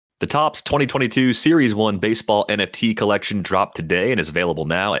The Topps 2022 Series 1 Baseball NFT collection dropped today and is available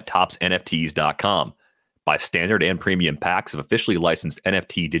now at topsnfts.com. Buy standard and premium packs of officially licensed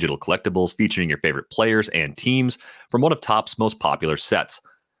NFT digital collectibles featuring your favorite players and teams from one of Topps' most popular sets.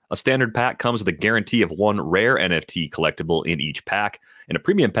 A standard pack comes with a guarantee of one rare NFT collectible in each pack, and a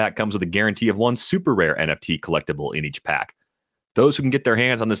premium pack comes with a guarantee of one super rare NFT collectible in each pack. Those who can get their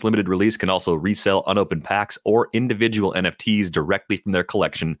hands on this limited release can also resell unopened packs or individual NFTs directly from their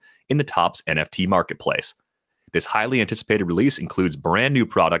collection in the Topps NFT marketplace. This highly anticipated release includes brand new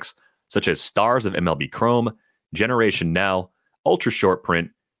products such as Stars of MLB Chrome, Generation Now, Ultra Short Print,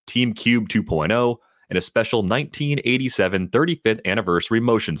 Team Cube 2.0, and a special 1987 35th anniversary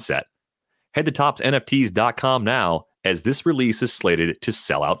motion set. Head to topsnfts.com now, as this release is slated to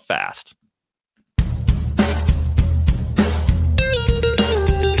sell out fast.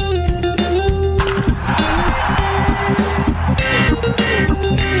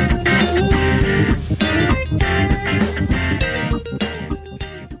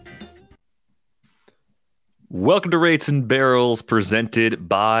 Welcome to Rates and Barrels, presented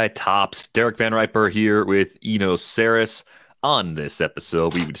by Topps. Derek Van Riper here with Eno Saris. On this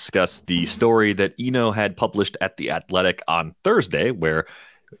episode, we discuss the story that Eno had published at The Athletic on Thursday, where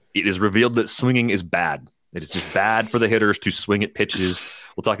it is revealed that swinging is bad. It is just bad for the hitters to swing at pitches.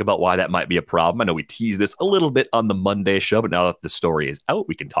 We'll talk about why that might be a problem. I know we teased this a little bit on the Monday show, but now that the story is out,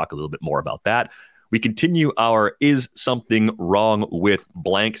 we can talk a little bit more about that. We continue our Is Something Wrong with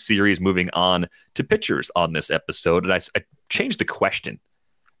Blank series, moving on to pitchers on this episode. And I changed the question.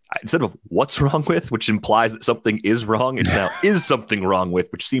 Instead of what's wrong with, which implies that something is wrong, it's now is something wrong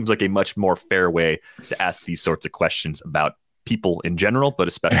with, which seems like a much more fair way to ask these sorts of questions about people in general, but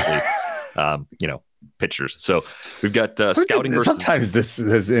especially, pitchers. So we've got scouting versus... Sometimes this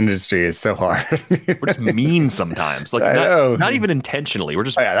industry is so hard. We're just mean sometimes. Like not even intentionally. We're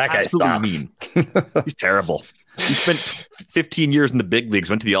just that guy absolutely mean. He's terrible. He spent 15 years in the big leagues,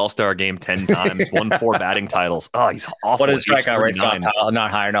 went to the All-Star game 10 times, won 4 batting titles. Oh, he's awful. What is strikeout rate?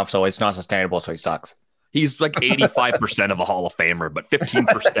 Not high enough, so it's not sustainable, so he sucks. He's like 85% of a Hall of Famer, but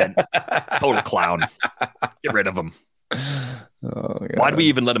 15% total clown. Get rid of him. Oh, why do we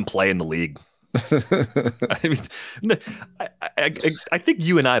even let him play in the league? I think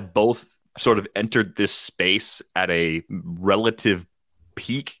you and I both sort of entered this space at a relative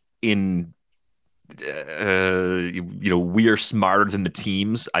peak in, we are smarter than the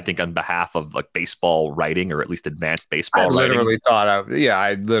teams. I think on behalf of like baseball writing, or at least advanced baseball writing. I was on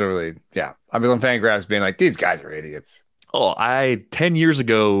Fangraphs being like, these guys are idiots. Oh, 10 years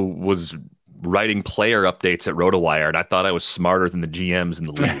ago was writing player updates at RotoWire, and I thought I was smarter than the GMs in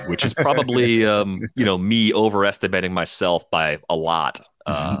the league, which is probably me overestimating myself by a lot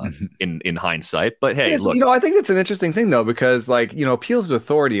in hindsight. But hey, look, I think it's an interesting thing though, because appeals to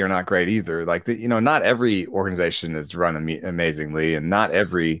authority are not great either. Like not every organization is run amazingly, and not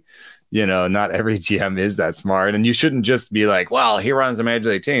every GM is that smart, and you shouldn't just be like, well, he runs a major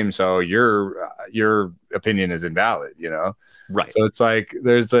league team, so your opinion is invalid, right? So it's like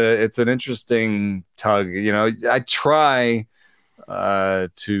it's an interesting tug. I try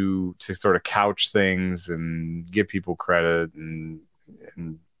to sort of couch things and give people credit, and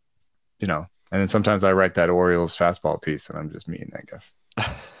then sometimes I write that Orioles fastball piece, and I'm just mean, I guess.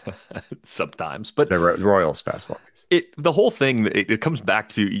 Sometimes, but the Royals fastball piece. The whole thing, it comes back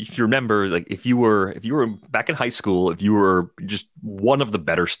to, if you remember, like if you were back in high school, if you were just one of the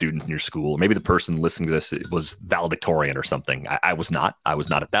better students in your school, maybe the person listening to this was valedictorian or something. I was not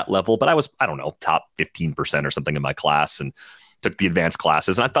at that level, but I was, I don't know, top 15% or something in my class, and took the advanced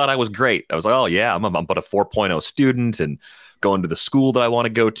classes, and I thought I was great. I was like, oh yeah, I'm about a 4.0 student, and going to the school that I want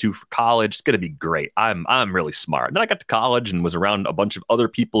to go to for college. It's going to be great. I'm really smart. And then I got to college and was around a bunch of other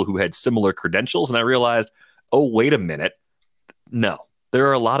people who had similar credentials. And I realized, oh, wait a minute. No, there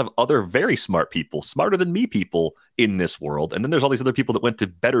are a lot of other very smart people, smarter than me people in this world. And then there's all these other people that went to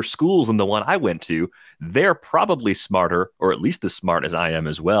better schools than the one I went to. They're probably smarter, or at least as smart as I am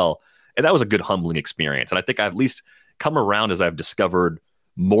as well. And that was a good humbling experience. And I think I've at least come around as I've discovered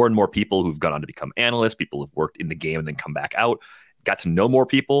more and more people who've gone on to become analysts, people who've worked in the game and then come back out, got to know more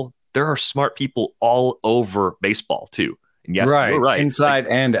people. There are smart people all over baseball too. And yes, right. You're right. Inside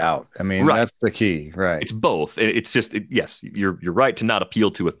and out. I mean, That's the key, right? It's both. It's just, yes, you're right to not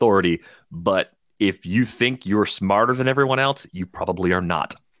appeal to authority, but if you think you're smarter than everyone else, you probably are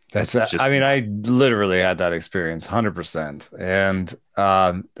not. I literally had that experience 100%. And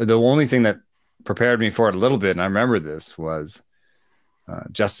the only thing that prepared me for it a little bit, and I remember this, was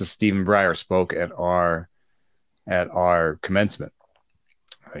Justice Stephen Breyer spoke at our commencement.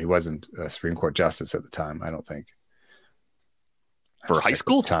 He wasn't a Supreme Court justice at the time, I don't think. for high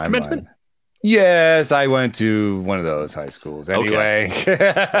school commencement? Yes, I went to one of those high schools. Anyway,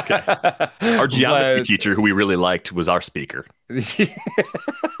 okay. Our geometry teacher, who we really liked, was our speaker. He's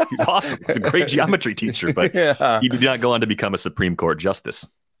awesome. He's a great geometry teacher, but he did not go on to become a Supreme Court justice.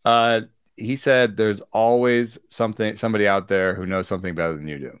 He said, "There's always somebody out there who knows something better than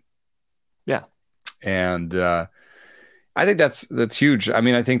you do." Yeah, and I think that's huge. I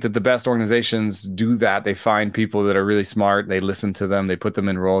mean, I think that the best organizations do that. They find people that are really smart. They listen to them. They put them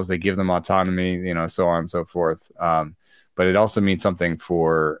in roles. They give them autonomy, so on and so forth. But it also means something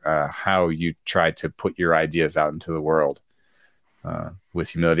for how you try to put your ideas out into the world with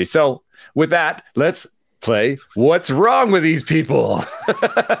humility. So with that, let's play What's Wrong with These People?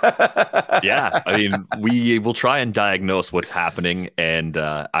 Yeah, I mean, we will try and diagnose what's happening, and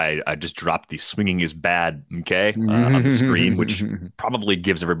I just dropped the swinging is bad, okay, on the screen, which probably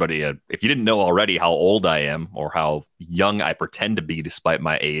gives everybody if you didn't know already how old I am or how young I pretend to be despite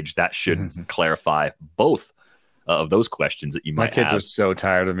my age, that should clarify both of those questions that you might have. My kids are so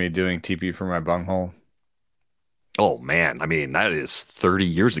tired of me doing TP for my bunghole. Oh, man, I mean, that is 30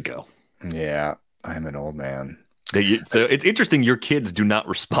 years ago. Yeah. I'm an old man. So it's interesting. Your kids do not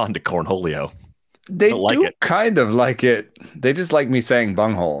respond to cornholio. They do kind of like it. They just like me saying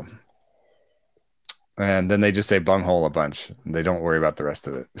bunghole. And then they just say bunghole a bunch. They don't worry about the rest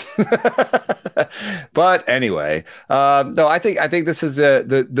of it. But anyway, no, I think this is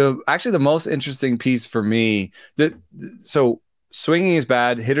actually the most interesting piece for me. So swinging is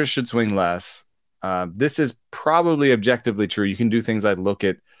bad. Hitters should swing less. This is probably objectively true. You can do things like look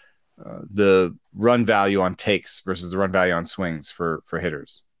at the run value on takes versus the run value on swings for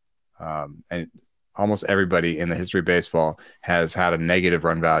hitters. And almost everybody in the history of baseball has had a negative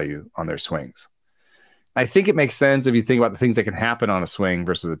run value on their swings. I think it makes sense if you think about the things that can happen on a swing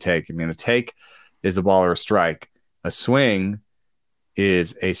versus a take. I mean, a take is a ball or a strike. A swing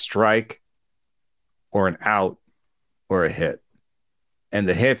is a strike or an out or a hit. And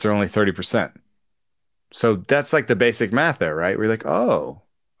the hits are only 30%. So that's like the basic math there, right? We're like, oh.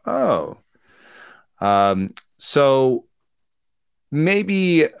 So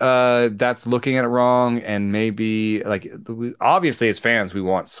maybe that's looking at it wrong, and maybe obviously as fans we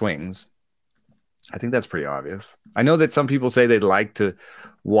want swings. I think that's pretty obvious. I know that some people say they'd like to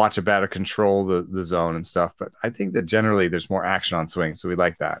watch a batter control the zone and stuff, but I think that generally there's more action on swings, so we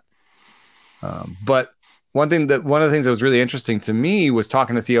like that. But one of the things that was really interesting to me was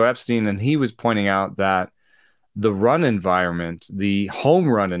talking to Theo Epstein, and he was pointing out that the run environment, the home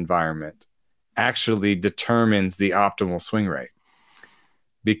run environment, actually determines the optimal swing rate.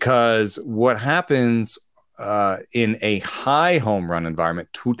 Because what happens in a high home run environment,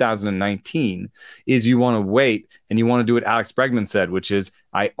 2019, is you want to wait and you want to do what Alex Bregman said, which is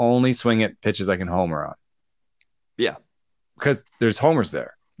I only swing at pitches I can homer on. Yeah. Because there's homers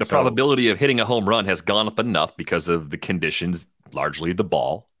there. The probability of hitting a home run has gone up enough because of the conditions, largely the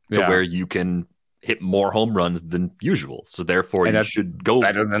ball, to where you can hit more home runs than usual. So therefore you should go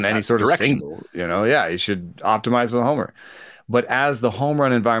better than any sort of single, you should optimize with a homer. But as the home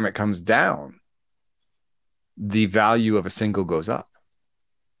run environment comes down, the value of a single goes up,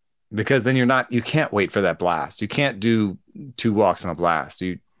 because then you can't wait for that blast. You can't do 2 walks on a blast.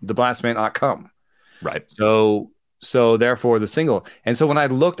 The blast may not come. Right. So therefore the single. And so when I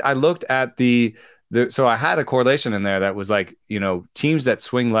looked at so I had a correlation in there that was like, teams that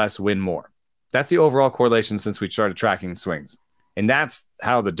swing less win more. That's the overall correlation since we started tracking swings. And that's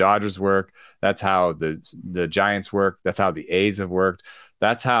how the Dodgers work. That's how the Giants work. That's how the A's have worked.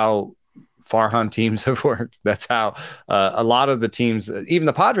 That's how Farhan teams have worked. That's how a lot of the teams, even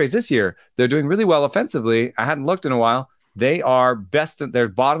the Padres this year, they're doing really well offensively. I hadn't looked in a while. They are they're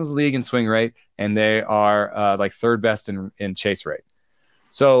bottom of the league in swing rate, and they are like third best in chase rate.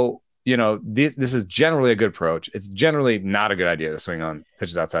 So, this is generally a good approach. It's generally not a good idea to swing on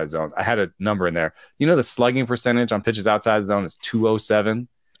pitches outside the zone. I had a number in there. The slugging percentage on pitches outside the zone is 207.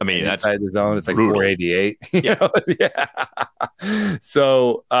 I mean, that's inside the zone, it's like brutal. 488. Yeah.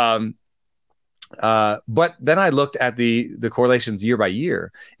 So, but then I looked at the correlations year by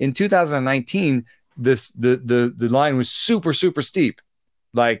year. In 2019, the line was super, super steep.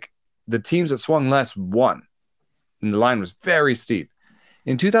 Like the teams that swung less won, and the line was very steep.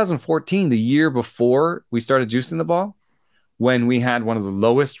 In 2014, the year before we started juicing the ball, when we had one of the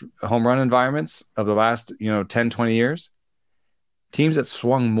lowest home run environments of the last 10, 20 years, teams that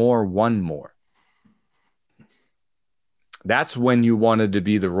swung more won more. That's when you wanted to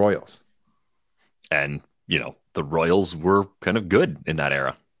be the Royals. And, the Royals were kind of good in that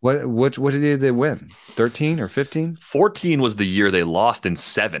era. What did they win? 13 or 15? 14 was the year they lost in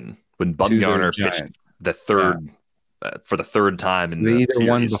 7 when Bumgarner pitched the third for the third time in They the either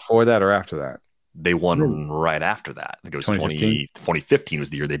won series. before that or after that. They won right after that. I think it was 2015 was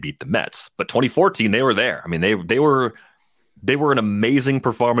the year they beat the Mets. But 2014, they were there. I mean, they were an amazing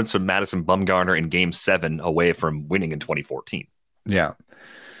performance from Madison Bumgarner in Game 7 away from winning in 2014. Yeah.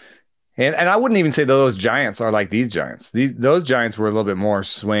 And I wouldn't even say those Giants are like these Giants. Those Giants were a little bit more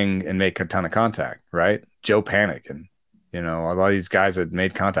swing and make a ton of contact, right? Joe Panic and a lot of these guys that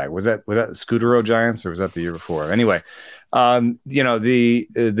made contact. Was that the Scudero Giants or was that the year before? Anyway, so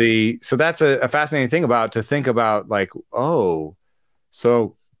that's a fascinating thing to think about, like, oh,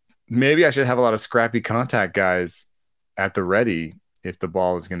 so maybe I should have a lot of scrappy contact guys at the ready if the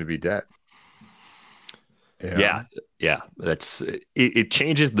ball is going to be dead. Yeah. That's it.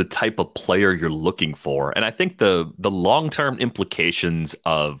 Changes the type of player you're looking for, and I think the long-term implications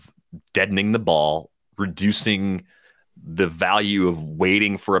of deadening the ball, reducing the value of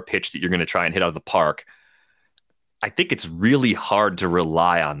waiting for a pitch that you're going to try and hit out of the park. I think it's really hard to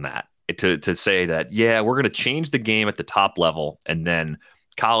rely on that to say that, yeah, we're going to change the game at the top level, and then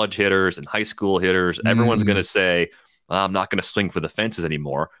college hitters and high school hitters, everyone's going to say, well, I'm not going to swing for the fences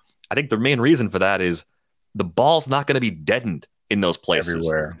anymore. I think the main reason for that is the ball's not going to be deadened in those places.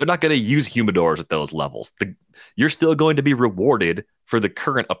 Everywhere. They're not going to use humidors at those levels. You're still going to be rewarded for the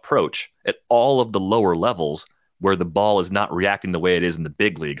current approach at all of the lower levels where the ball is not reacting the way it is in the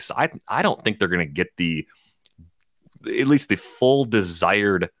big leagues. So I don't think they're going to get at least the full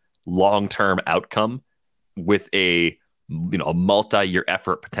desired long-term outcome with a multi-year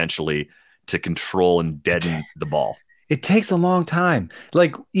effort potentially to control and deaden the ball. It takes a long time.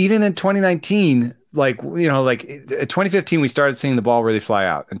 Like even in 2019, like 2015, we started seeing the ball really fly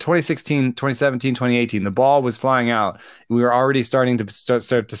out. In 2016, 2017, 2018, the ball was flying out. We were already starting to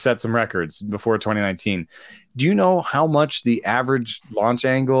start to set some records before 2019. Do you know how much the average launch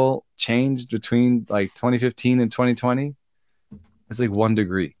angle changed between like 2015 and 2020? It's like 1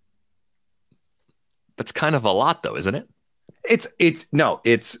 degree. That's kind of a lot though, isn't it?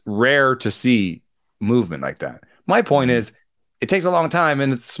 It's rare to see movement like that. My point is, it takes a long time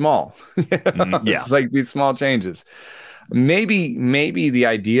and it's small. It's like these small changes. Maybe the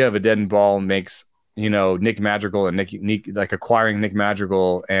idea of a deadened ball makes Nick Madrigal and Nick like acquiring Nick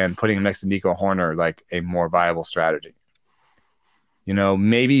Madrigal and putting him next to Nico Horner like a more viable strategy.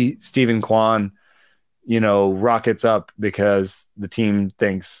 Maybe Stephen Kwan, rockets up because the team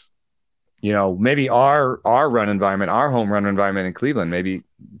thinks, maybe our run environment, our home run environment in Cleveland, maybe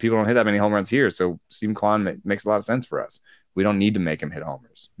people don't hit that many home runs here. So Stephen Kwan makes a lot of sense for us. We don't need to make him hit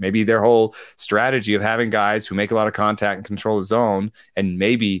homers. Maybe their whole strategy of having guys who make a lot of contact and control the zone and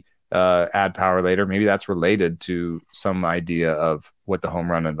maybe add power later, maybe that's related to some idea of what the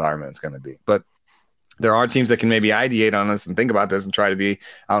home run environment is going to be. But there are teams that can maybe ideate on this and think about this and try to be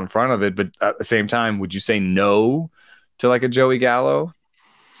out in front of it. But at the same time, would you say no to like a Joey Gallo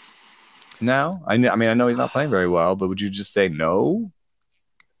now? I mean, I know he's not playing very well, but would you just say no?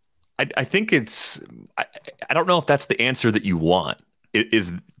 I think I don't know if that's the answer that you want.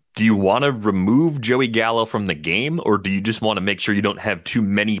 Do you want to remove Joey Gallo from the game, or do you just want to make sure you don't have too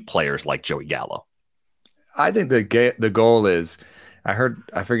many players like Joey Gallo? I think the goal is, I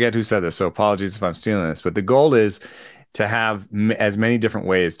forget who said this, so apologies if I'm stealing this, but the goal is to have as many different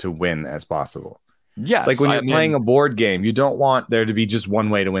ways to win as possible. Yes. Like when you're playing a board game, you don't want there to be just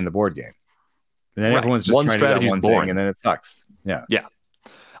one way to win the board game. And then everyone's just trying to do one thing, and then it sucks. Yeah. Yeah.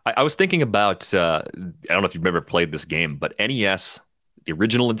 I was thinking about, I don't know if you've ever played this game, but NES, the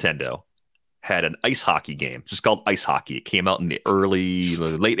original Nintendo, had an ice hockey game just called Ice Hockey. It came out in the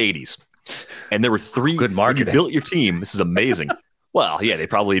late 80s. And there were 3. Good marketing. You built your team. This is amazing. Well, yeah, they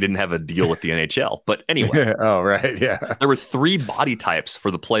probably didn't have a deal with the NHL. But anyway. Oh, right. Yeah. There were 3 body types for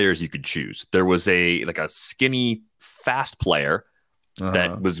the players you could choose. There was a skinny, fast player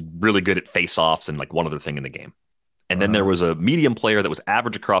that was really good at face-offs and like one other thing in the game. And then there was a medium player that was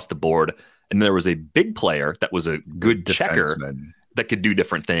average across the board. And there was a big player that was a good checker that could do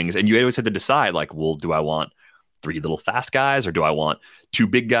different things. And you always had to decide, like, well, do I want 3 little fast guys, or do I want 2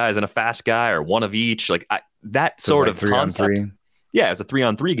 big guys and a fast guy, or one of each? Like that sort of 3-on-3. Yeah, it's a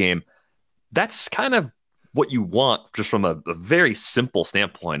 3-on-3 game. That's kind of what you want, just from a very simple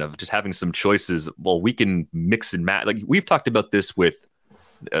standpoint of just having some choices. Well, we can mix and match. Like we've talked about this with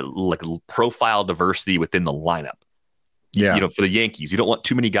like profile diversity within the lineup. Yeah, for the Yankees, you don't want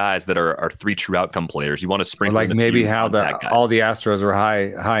too many guys that are 3 true outcome players. You want to sprinkle like maybe how all the Astros were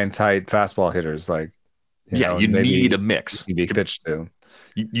high and tight fastball hitters. Like, you need a mix. You need pitch too.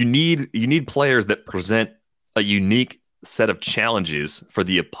 You need players that present a unique set of challenges for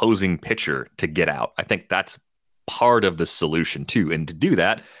the opposing pitcher to get out. I think that's part of the solution too. And to do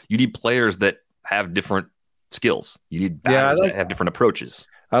that, you need players that have different skills. You need batters that have different approaches.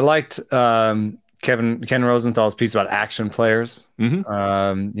 I liked Ken Rosenthal's piece about action players.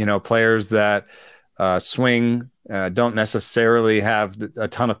 Players that swing, don't necessarily have a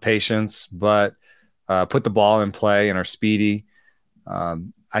ton of patience, but put the ball in play and are speedy.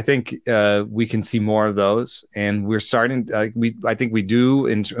 I think we can see more of those, and we're starting. I think we do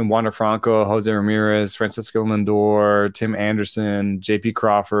in Wander Franco, Jose Ramirez, Francisco Lindor, Tim Anderson, J.P.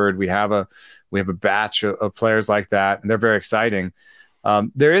 Crawford. We have a batch of players like that, and they're very exciting.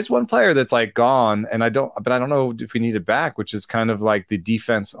 There is one player that's like gone, and I don't know if we need it back, which is kind of like the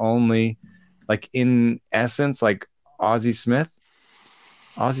defense only, like in essence, like Ozzie Smith.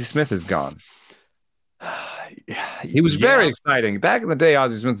 Ozzie Smith is gone. He was very exciting. Back in the day,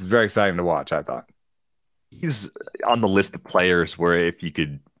 Ozzie Smith was very exciting to watch, I thought. He's on the list of players where if you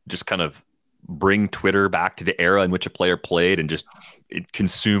could just kind of bring Twitter back to the era in which a player played and just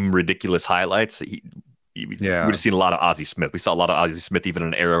consume ridiculous highlights, we would have seen a lot of Ozzie Smith. We saw a lot of Ozzie Smith even in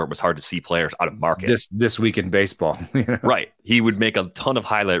an era where it was hard to see players out of market. This week in baseball. Right. He would make a ton of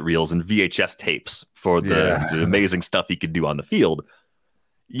highlight reels and VHS tapes for the amazing stuff he could do on the field.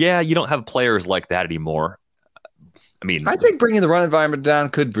 Yeah, you don't have players like that anymore. I mean, I think bringing the run environment down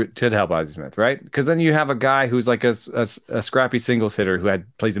could help Ozzie Smith, right? Because then you have a guy who's like a scrappy singles hitter who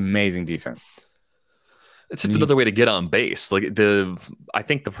plays amazing defense. It's just another way to get on base. I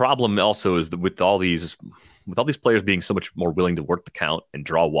think the problem also is that with all these players being so much more willing to work the count and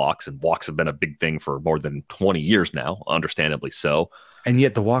draw walks, and walks have been a big thing for more than 20 years now, understandably so. And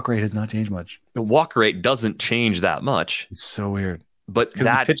yet the walk rate has not changed much. The walk rate doesn't change that much. It's so weird. But because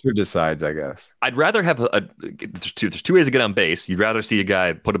the pitcher decides, I guess. I'd rather have there's two ways to get on base. You'd rather see a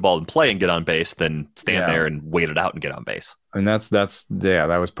guy put a ball in play and get on base than stand there and wait it out and get on base. And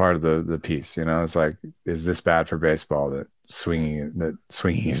that was part of the piece. It's like, is this bad for baseball that swinging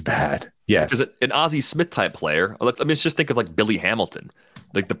is bad? Yes. Because an Ozzie Smith type player, let's just think of like Billy Hamilton.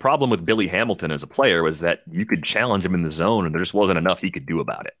 Like the problem with Billy Hamilton as a player was that you could challenge him in the zone and there just wasn't enough he could do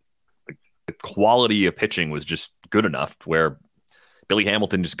about it. Like, the quality of pitching was just good enough where Billy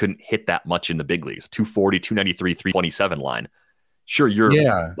Hamilton just couldn't hit that much in the big leagues. 240, 293, 327 line. Sure, you're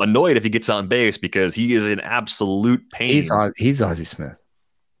annoyed if he gets on base because he is an absolute pain. He's Ozzie Smith.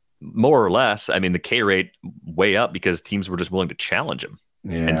 More or less. I mean, the K rate way up because teams were just willing to challenge him.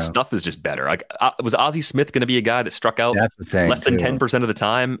 Yeah. And stuff is just better. Like, was Ozzie Smith going to be a guy that struck out less than 10% of the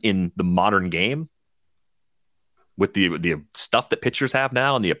time in the modern game? With the stuff that pitchers have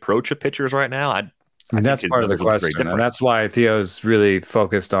now and the approach of pitchers right now, I mean, that's part of the question, and that's why Theo's really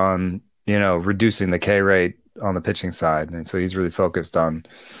focused on, reducing the K rate on the pitching side, and so he's really focused on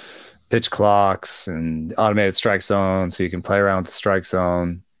pitch clocks and automated strike zone, so you can play around with the strike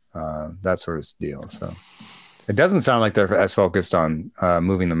zone, that sort of deal. So it doesn't sound like they're as focused on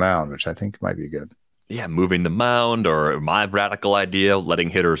moving the mound, which I think might be good. Yeah, moving the mound, or my radical idea, letting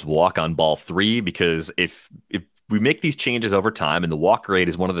hitters walk on ball 3, because if we make these changes over time, and the walk rate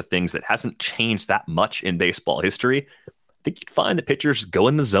is one of the things that hasn't changed that much in baseball history, I think you'd find that pitchers go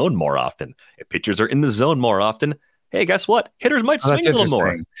in the zone more often. If pitchers are in the zone more often, hey, guess what? Hitters might swing a little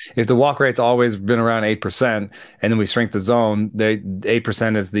more. If the walk rate's always been around 8%, and then we shrink the zone,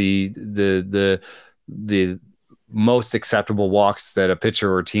 8% is the most acceptable walks that a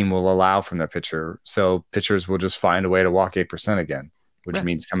pitcher or team will allow from their pitcher. So pitchers will just find a way to walk 8% again, which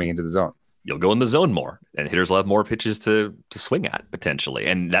means coming into the zone. You'll go in the zone more, and hitters will have more pitches to swing at potentially,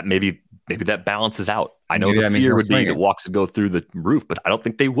 and that maybe that balances out. I know the fear would be that walks would go through the roof, but I don't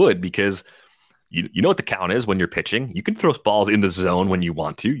think they would, because you know what the count is when you're pitching. You can throw balls in the zone when you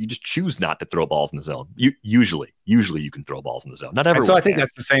want to. You just choose not to throw balls in the zone. Usually you can throw balls in the zone. Not everyone. So I think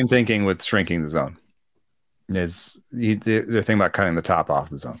that's the same thinking with shrinking the zone. They're thinking about cutting the top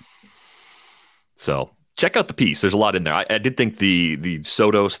off the zone. So check out the piece. There's a lot in there. I did think the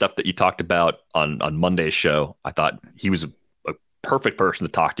Soto stuff that you talked about on Monday's show, I thought he was a perfect person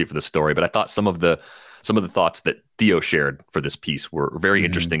to talk to for this story. But I thought some of the thoughts that Theo shared for this piece were very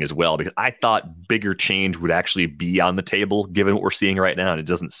interesting as well, because I thought bigger change would actually be on the table given what we're seeing right now, and it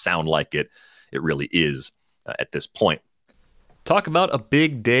doesn't sound like it really is at this point. Talk about a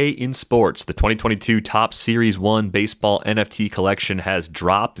big day in sports. The 2022 Topps Series 1 Baseball NFT collection has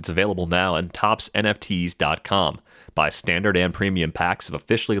dropped. It's available now on ToppsNFTs.com. Buy standard and premium packs of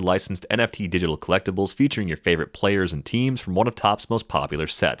officially licensed NFT digital collectibles featuring your favorite players and teams from one of Topps' most popular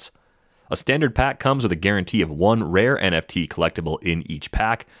sets. A standard pack comes with a guarantee of one rare NFT collectible in each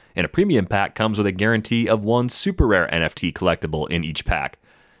pack, and a premium pack comes with a guarantee of one super rare NFT collectible in each pack.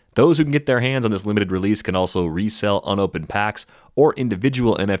 Those who can get their hands on this limited release can also resell unopened packs or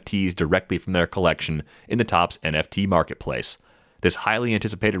individual NFTs directly from their collection in the Topps NFT marketplace. This highly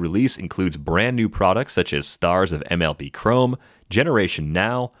anticipated release includes brand new products such as Stars of MLB Chrome, Generation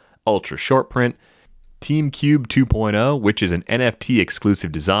Now, Ultra Short Print, Team Cube 2.0, which is an NFT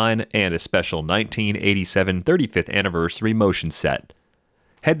exclusive design, and a special 1987 35th anniversary motion set.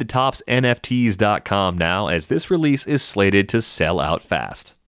 Head to topsnfts.com now, as this release is slated to sell out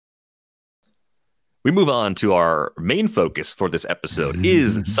fast. We move on to our main focus for this episode.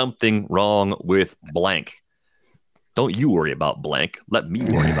 Is something wrong with blank? Don't you worry about blank. Let me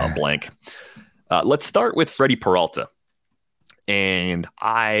worry about blank. Let's start with Freddy Peralta. And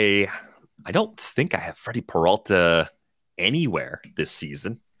I don't think I have Freddy Peralta anywhere this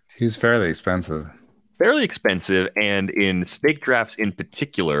season. He was fairly expensive. Fairly expensive, and in stake drafts in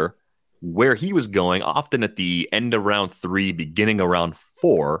particular, where he was going, often at the end of round 3, beginning of round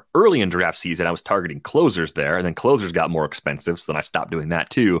 4, early in draft season, I was targeting closers there, and then closers got more expensive, so then I stopped doing that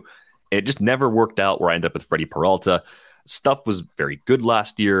too. It just never worked out where I ended up with Freddy Peralta. Stuff was very good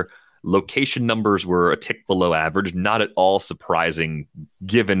last year. Location numbers were a tick below average, not at all surprising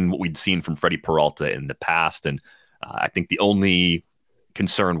given what we'd seen from Freddy Peralta in the past. And I think the only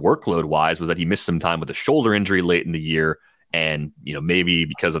concern workload-wise was that he missed some time with a shoulder injury late in the year. And, maybe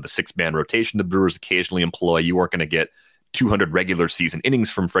because of the 6-man rotation the Brewers occasionally employ, you weren't going to get 200 regular season innings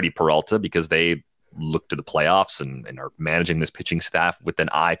from Freddy Peralta because they look to the playoffs and are managing this pitching staff with an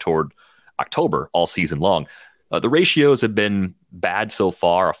eye toward October all season long. The ratios have been bad so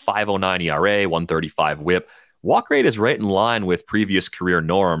far, a 5.09 ERA, 135 whip. Walk rate is right in line with previous career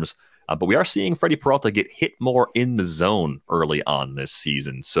norms, but we are seeing Freddy Peralta get hit more in the zone early on this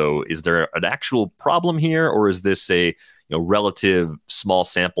season. So is there an actual problem here, or is this a relative small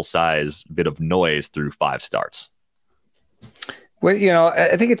sample size bit of noise through 5 starts? Well,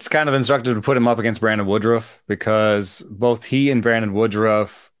 I think it's kind of instructive to put him up against Brandon Woodruff, because both he and Brandon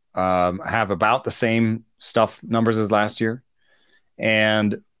Woodruff have about the same stuff numbers as last year.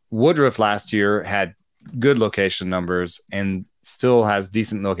 And Woodruff last year had good location numbers and still has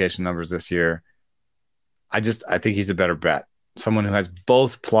decent location numbers this year. I think he's a better bet. Someone who has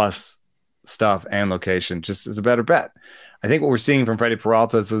both plus stuff and location just is a better bet. I think what we're seeing from Freddy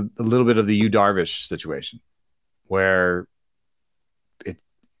Peralta is a little bit of the Yu Darvish situation, where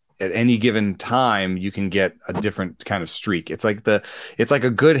at any given time you can get a different kind of streak. It's like a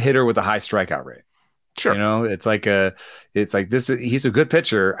good hitter with a high strikeout rate. Sure. It's like this. He's a good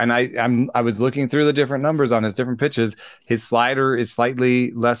pitcher, and I was looking through the different numbers on his different pitches. His slider is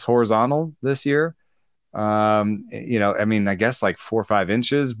slightly less horizontal this year. I guess like 4 or 5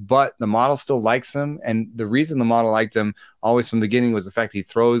 inches, but the model still likes him. And the reason the model liked him always from the beginning was the fact he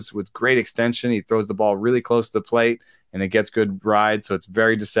throws with great extension. He throws the ball really close to the plate, and it gets good ride. So it's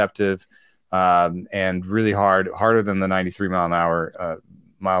very deceptive, and really harder than the 93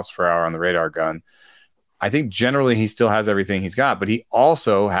 miles per hour on the radar gun. I think generally he still has everything he's got, but he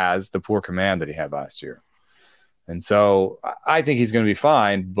also has the poor command that he had last year. And so I think he's going to be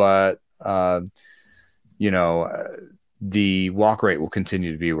fine, but the walk rate will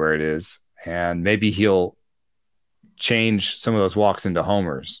continue to be where it is. And maybe he'll change some of those walks into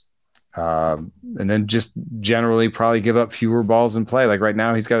homers. And then just generally probably give up fewer balls in play. Like right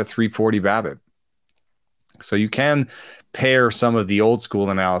now, he's got a 340 BABIP. So you can pair some of the old school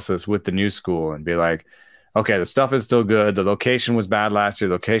analysis with the new school and be like, okay, the stuff is still good. The location was bad last year.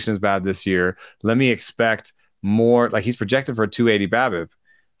 The location is bad this year. Let me expect more. Like he's projected for a 280 BABIP.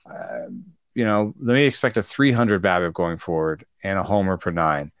 Let me expect a 300 BABIP going forward and a homer per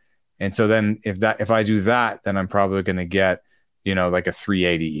 9. And so then if I do that, then I'm probably going to get, like a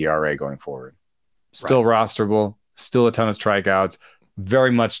 380 ERA going forward. Still rosterable, still a ton of strikeouts.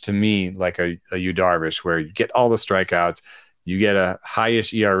 Very much to me like a Yu Darvish, where you get all the strikeouts, you get a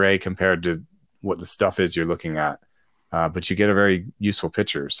high-ish ERA compared to what the stuff is you're looking at, but you get a very useful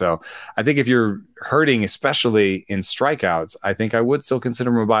pitcher. So I think if you're hurting, especially in strikeouts, I think I would still consider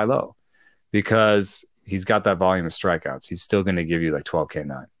him a buy low, because he's got that volume of strikeouts. He's still going to give you like 12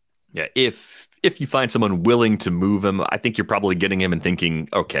 K9. Yeah, if you find someone willing to move him, I think you're probably getting him and thinking,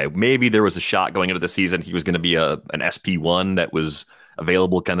 okay, maybe there was a shot going into the season he was going to be an SP1 that was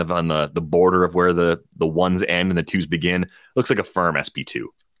available kind of on the border of where the ones end and the twos begin. Looks like a firm SP2.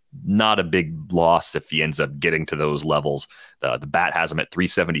 Not a big loss if he ends up getting to those levels. The bat has him at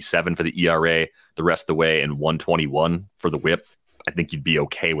 377 for the ERA the rest of the way and 121 for the whip. I think you'd be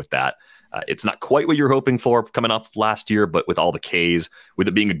okay with that. It's not quite what you're hoping for coming off last year, but with all the Ks, with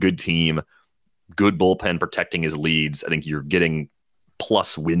it being a good team, good bullpen protecting his leads, I think you're getting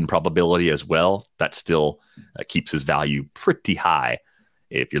plus win probability as well. That still keeps his value pretty high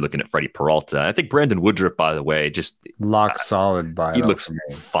if you're looking at Freddy Peralta. I think Brandon Woodruff, by the way, just lock solid buy. He looks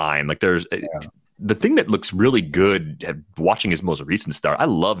fine. Like the thing that looks really good watching his most recent start, I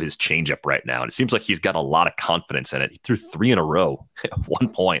love his changeup right now. And it seems like he's got a lot of confidence in it. He threw 3 in a row at one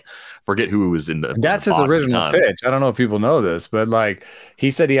point. Forget who was in the. That's his original pitch. I don't know if people know this, but like he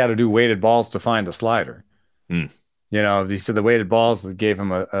said he had to do weighted balls to find a slider. Hmm. You know, he said the weighted balls that gave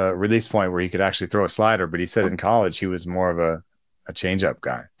him a release point where he could actually throw a slider. But he said in college he was more of a changeup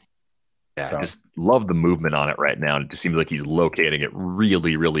guy. Yeah, So. I just love the movement on it right now. And it just seems like he's locating it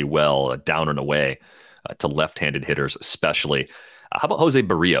really, really well, down and away to left-handed hitters, especially. How about José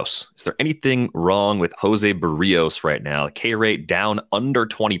Berríos? Is there anything wrong with José Berríos right now? K rate down under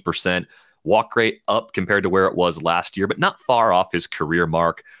 20%, walk rate up compared to where it was last year, but not far off his career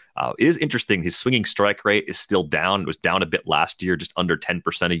mark. It is interesting. His swinging strike rate is still down. It was down a bit last year, just under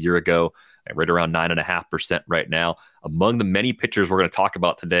 10% a year ago, right around 9.5% right now. Among the many pitchers we're going to talk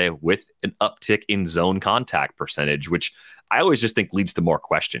about today with an uptick in zone contact percentage, which I always just think leads to more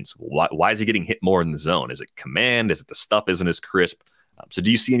questions. Why is he getting hit more in the zone? Is it command? Is it the stuff isn't as crisp? So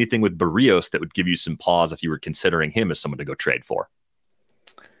do you see anything with Berríos that would give you some pause if you were considering him as someone to go trade for?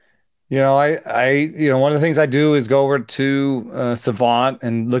 You know, one of the things I do is go over to Savant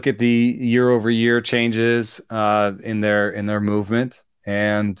and look at the year-over-year changes in their movement,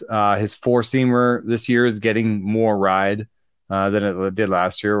 and his four-seamer this year is getting more ride than it did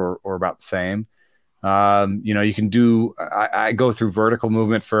last year, or about the same. You know, you can do. I go through vertical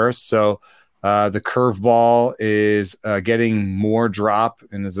movement first, so the curveball is getting more drop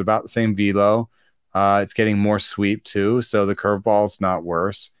and is about the same velo. It's getting more sweep too, so the curveball's not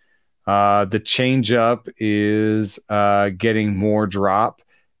worse. The changeup is getting more drop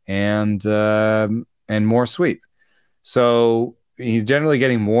and more sweep. So he's generally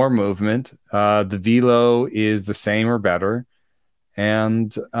getting more movement. The velo is the same or better.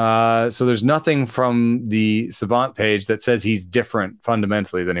 And so there's nothing from the Savant page that says he's different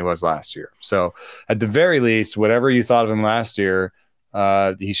fundamentally than he was last year. So at the very least, whatever you thought of him last year,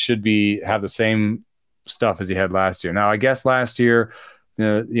 he should have the same stuff as he had last year. Now, I guess last year,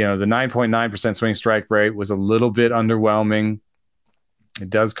 the 9.9% swing strike rate was a little bit underwhelming.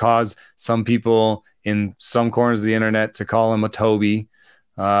 It does cause some people in some corners of the internet to call him a Toby.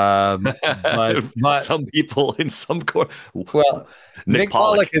 But some people in some corner. Well, Nick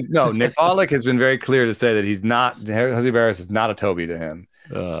Pollock has been very clear to say that he's not. José Berríos is not a Toby to him.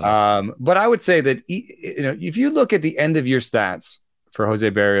 But I would say that if you look at the end of year stats for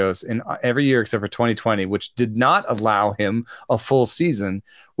José Berríos in every year except for 2020, which did not allow him a full season,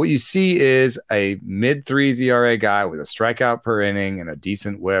 what you see is a mid-3s ERA guy with a strikeout per inning and a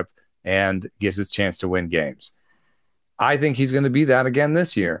decent whip and gives his chance to win games. I think he's going to be that again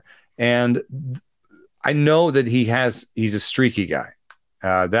this year. And I know that he's a streaky guy.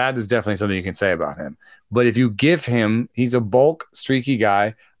 That is definitely something you can say about him. But if you give him, he's a bulk streaky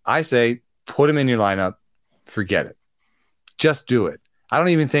guy, I say put him in your lineup, forget it. Just do it. I don't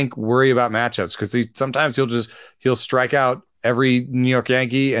even think worry about matchups because sometimes he'll strike out every New York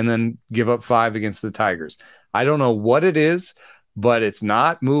Yankee and then give up 5 against the Tigers. I don't know what it is, but it's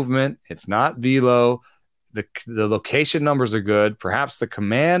not movement. It's not velo. The location numbers are good. Perhaps the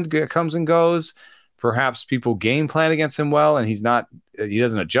command comes and goes. Perhaps people game plan against him well, and he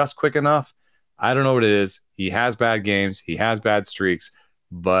doesn't adjust quick enough. I don't know what it is. He has bad games. He has bad streaks,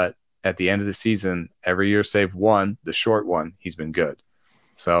 but at the end of the season, every year save one, the short one, he's been good.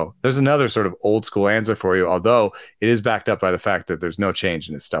 So there's another sort of old school answer for you, although it is backed up by the fact that there's no change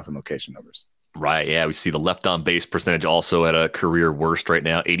in his stuff and location numbers. Right. Yeah. We see the left on base percentage also at a career worst right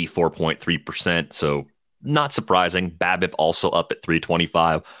now, 84.3%. So not surprising. BABIP also up at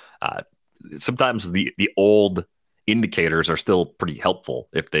 325. Sometimes the old indicators are still pretty helpful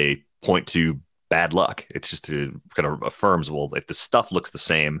if they point to bad luck. It's just to kind of affirms, well, if the stuff looks the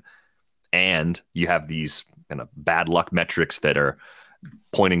same and you have these kind of bad luck metrics that are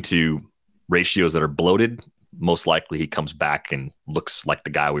pointing to ratios that are bloated, most likely he comes back and looks like the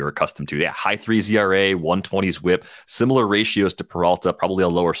guy we were accustomed to. Yeah, high 3s ERA, 120s whip, similar ratios to Peralta, probably a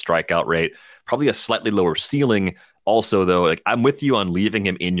lower strikeout rate, probably a slightly lower ceiling. Also, though, like I'm with you on leaving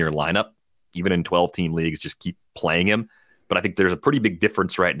him in your lineup, even in 12-team leagues, just keep playing him. But I think there's a pretty big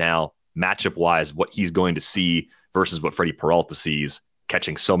difference right now, matchup-wise, what he's going to see versus what Freddy Peralta sees,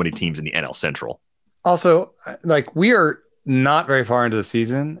 catching so many teams in the NL Central. Also, like we are not very far into the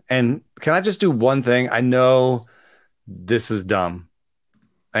season. And can I just do one thing? I know this is dumb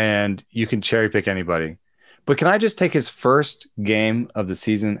and you can cherry pick anybody, but can I just take his first game of the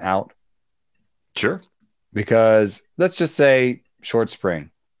season out? Sure. Because let's just say short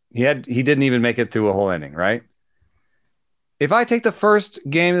spring. He didn't even make it through a whole inning, right? If I take the first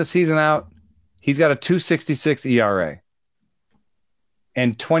game of the season out, he's got a 2.66 ERA.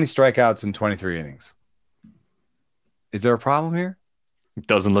 and 20 strikeouts in 23 innings. Is there a problem here? It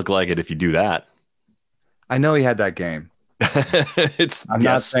doesn't look like it if you do that. I know he had that game. I'm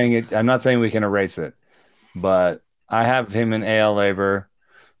not saying it. I'm not saying we can erase it, but I have him in AL labor.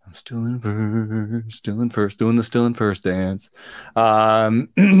 I'm still in first, doing the still in first dance. And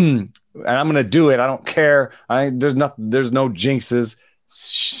I'm gonna do it. I don't care. There's no jinxes.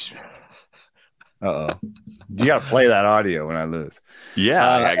 Uh-oh. You gotta play that audio when I lose. Yeah,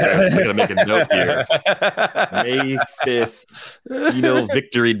 I gotta make a note here. May 5th,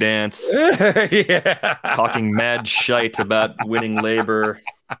 victory dance. Yeah. Talking mad shite about winning labor.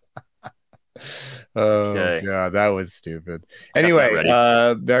 Oh, okay. God, that was stupid. Anyway,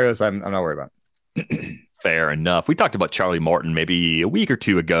 Berríos, I'm not worried about it. Fair enough. We talked about Charlie Morton maybe a week or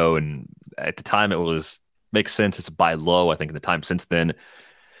two ago, and at the time makes sense. It's a buy low. I think in the time since then,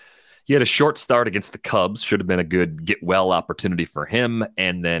 he had a short start against the Cubs. Should have been a good get well opportunity for him.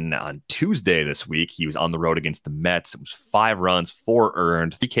 And then on Tuesday this week, he was on the road against the Mets. It was 5 runs, 4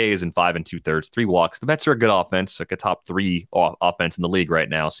 earned, 3 Ks in 5 2/3, 3 walks. The Mets are a good offense, like a top 3 offense in the league right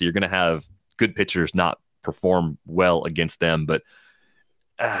now. So you're going to have good pitchers not perform well against them. But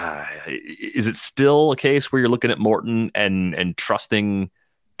is it still a case where you're looking at Morton and trusting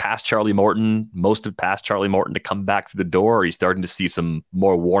past Charlie Morton, most of past Charlie Morton to come back through the door? Or are you starting to see some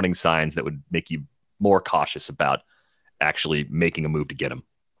more warning signs that would make you more cautious about actually making a move to get him?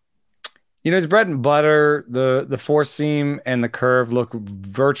 His bread and butter, the four seam and the curve look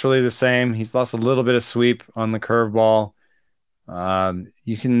virtually the same. He's lost a little bit of sweep on the curveball.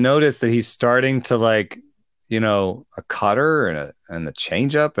 You can notice that he's starting to a cutter and the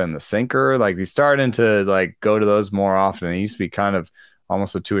changeup and the sinker. Like he's starting to go to those more often. He used to be kind of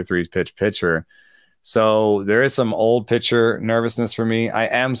almost a 2 or 3 pitch pitcher. So there is some old pitcher nervousness for me. I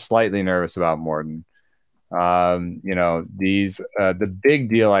am slightly nervous about Morton. The big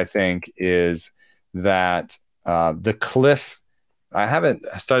deal I think is that the cliff, I haven't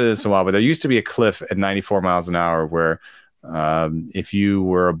studied this in a while, but there used to be a cliff at 94 miles an hour where if you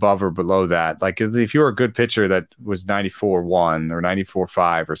were above or below that, like if you were a good pitcher that was 94.1 or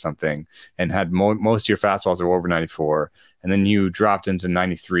 94.5 or something and had most of your fastballs were over 94, and then you dropped into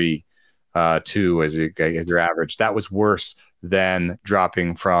 93.2 as your average, that was worse than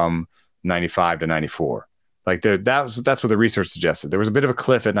dropping from 95 to 94. Like that's what the research suggested. There was a bit of a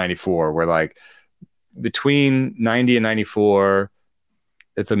cliff at 94 where between 90 and 94,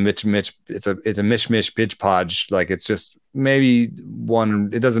 it's a mish pitch podge. Like it's just maybe one.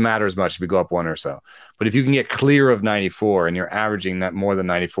 It doesn't matter as much if you go up 1 or so. But if you can get clear of 94 and you're averaging that more than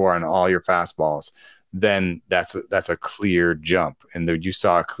 94 on all your fastballs, then that's a clear jump. And you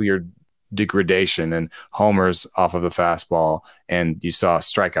saw a clear degradation in homers off of the fastball, and you saw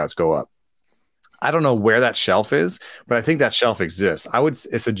strikeouts go up. I don't know where that shelf is, but I think that shelf exists. I would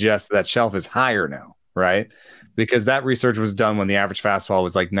suggest that shelf is higher now, right? Because that research was done when the average fastball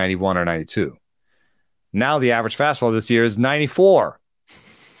was like 91 or 92. Now the average fastball this year is 94.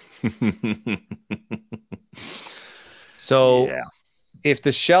 So if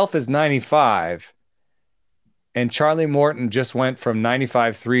the shelf is 95 and Charlie Morton just went from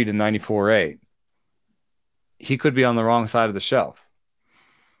 95.3 to 94.8, he could be on the wrong side of the shelf.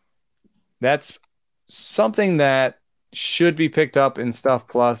 That's something that should be picked up in Stuff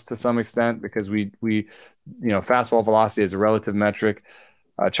Plus to some extent, because we fastball velocity is a relative metric.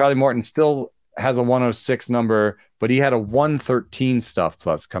 Charlie Morton still has a 106 number, but he had a 113 Stuff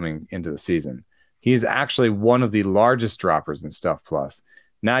Plus coming into the season. He's actually one of the largest droppers in Stuff Plus.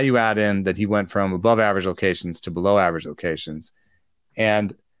 Now you add in that he went from above average locations to below average locations,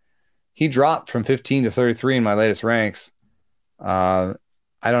 and he dropped from 15 to 33 in my latest ranks.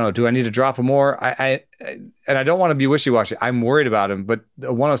 I don't know. Do I need to drop him more? And I don't want to be wishy-washy. I'm worried about him, but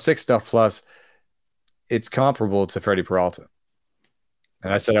the 106 Stuff Plus, it's comparable to Freddy Peralta.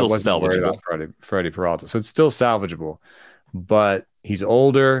 And I said I wasn't worried about Freddy Peralta. So it's still salvageable, but he's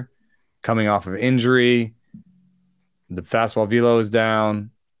older, coming off of injury. The fastball velo is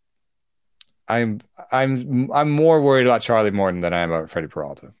down. I'm more worried about Charlie Morton than I am about Freddy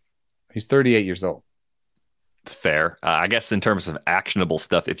Peralta. He's 38 years old. It's fair. I guess in terms of actionable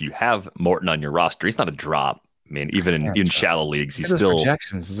stuff, if you have Morton on your roster, he's not a drop. I mean, even in shallow leagues, he's still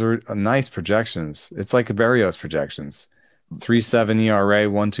projections. These are nice projections. It's like a Berríos projections. 3.7 ERA,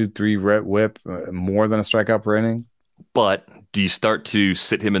 1.23 WHIP, more than a strikeout per inning. But do you start to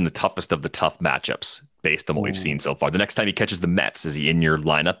sit him in the toughest of the tough matchups based on what we've seen so far? The next time he catches the Mets, is he in your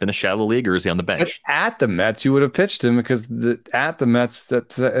lineup in a shallow league, or is he on the bench? But at the Mets, you would have pitched him because at the Mets,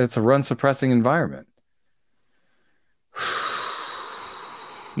 it's a run suppressing environment.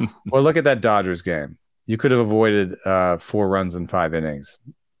 Well, look at that Dodgers game. You could have avoided 4 runs in 5 innings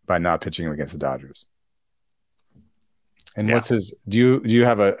by not pitching him against the Dodgers. And what's his? Do you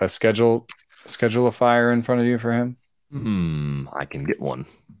have a schedule of fire in front of you for him? I can get one.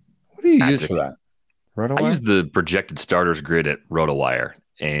 What do you use for that? RotoWire? I use the projected starters grid at RotoWire.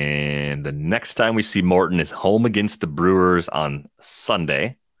 And the next time we see Morton is home against the Brewers on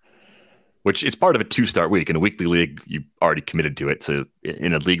Sunday, which is part of a 2-start week. In a weekly league, you already committed to it. So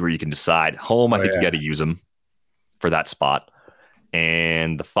in a league where you can decide home, I think you got to use him for that spot.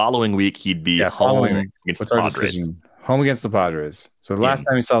 And the following week, he'd be home against the Padres. Decision? Home against the Padres. So the last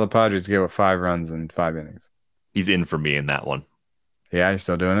time you saw the Padres give up 5 runs in 5 innings. He's in for me in that one. Yeah, he's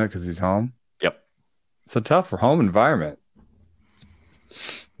still doing it because he's home? Yep. It's a tough home environment.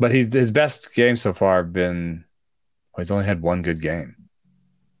 But his best game so far have been, he's only had 1 good game.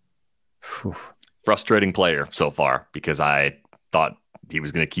 Whew. Frustrating player so far because I thought he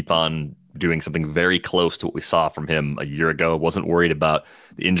was going to keep on doing something very close to what we saw from him a year ago. Wasn't worried about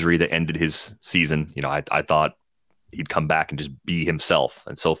the injury that ended his season. I thought he'd come back and just be himself.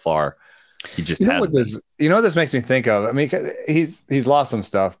 And so far, he just hasn't. What this makes me think of? I mean, he's lost some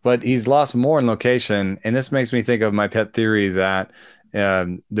stuff, but he's lost more in location. And this makes me think of my pet theory that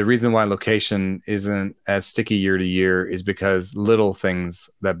the reason why location isn't as sticky year to year is because little things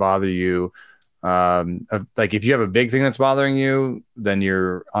that bother you, like if you have a big thing that's bothering you, then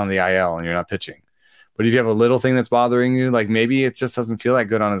you're on the IL and you're not pitching. But if you have a little thing that's bothering you, like maybe it just doesn't feel that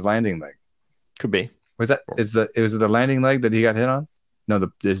good on his landing leg. Could be. Was it the landing leg that he got hit on? No,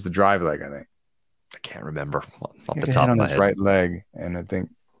 it's the drive leg, I think. I can't remember off the top of my head. Right leg, and I think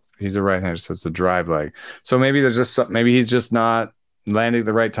he's a right-hander, so it's the drive leg. So maybe maybe he's just not landing at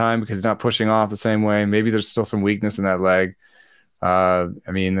the right time because he's not pushing off the same way. Maybe there's still some weakness in that leg. I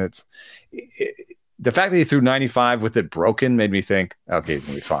mean, the fact that he threw 95 with it broken made me think, okay, he's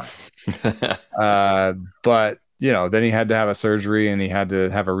gonna be fine. But then he had to have a surgery and he had to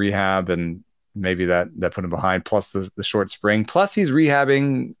have a rehab, and maybe that put him behind. Plus the short spring. Plus he's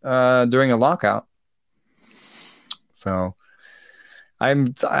rehabbing during a lockout. So I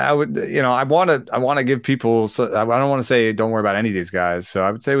want to give people. So I don't want to say don't worry about any of these guys. So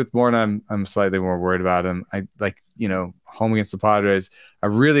I would say with Morton, I'm slightly more worried about him. I home against the Padres. I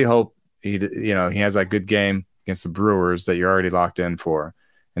really hope he has that good game against the Brewers that you're already locked in for.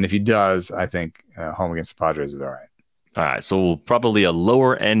 And if he does, I think home against the Padres is all right. All right, so probably a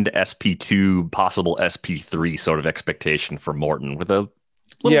lower end SP2, possible SP3 sort of expectation for Morton with a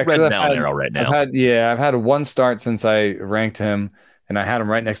little red down arrow right now. I've had 1 start since I ranked him, and I had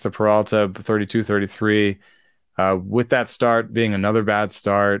him right next to Peralta, 32-33. With that start being another bad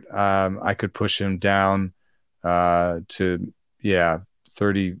start, I could push him down to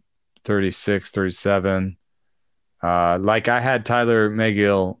 30, 36, 37. Like I had Tyler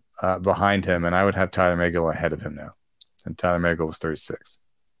Megill behind him, and I would have Tyler Megill ahead of him now. And Tyler Megill was 36.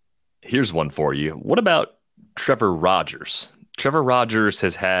 Here's one for you. What about Trevor Rogers? Trevor Rogers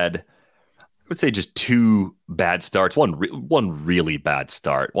has had, I would say, just 2 bad starts. One really bad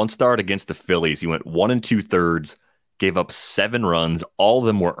start. One start against the Phillies. He went 1 2/3, gave up 7 runs. All of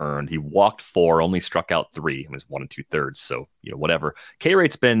them were earned. He walked 4, only struck out 3. It was 1 2/3. So, whatever. K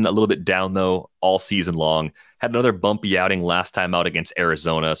rate's been a little bit down, though, all season long. Had another bumpy outing last time out against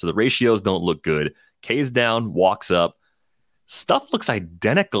Arizona. So the ratios don't look good. K's down, walks up. Stuff looks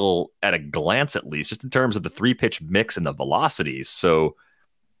identical at a glance, at least, just in terms of the 3-pitch mix and the velocities. So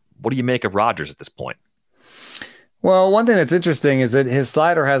what do you make of Rogers at this point? Well, one thing that's interesting is that his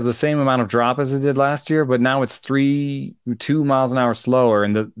slider has the same amount of drop as it did last year, but now it's 2 miles an hour slower.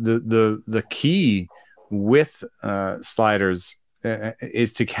 And the key with sliders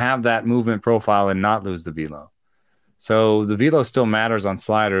is to have that movement profile and not lose the velo. So the velo still matters on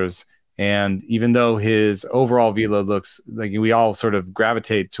sliders. And even though his overall velo looks like we all sort of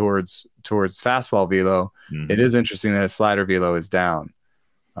gravitate towards fastball velo, It is interesting that his slider velo is down.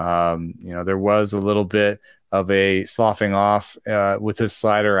 There was a little bit of a sloughing off with his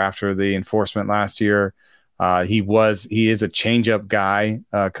slider after the enforcement last year. He is a changeup guy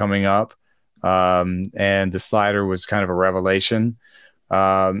coming up, and the slider was kind of a revelation.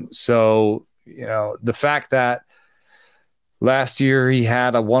 So the fact that last year he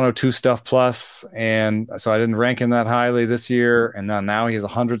had a 102 stuff plus, and so I didn't rank him that highly this year. And now he has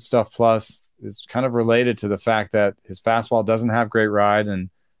 100 stuff plus is kind of related to the fact that his fastball doesn't have great ride,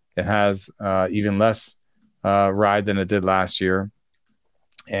 and it has even less ride than it did last year.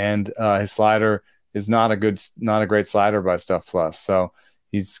 And his slider is not a great slider by stuff plus. So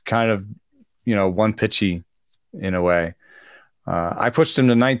he's kind of, one pitchy in a way. I pushed him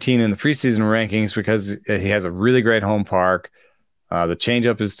to 19 in the preseason rankings because he has a really great home park. The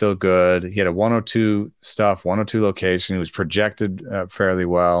changeup is still good. He had a 102 stuff, 102 location. He was projected fairly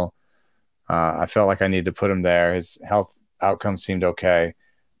well. I felt like I needed to put him there. His health outcomes seemed okay,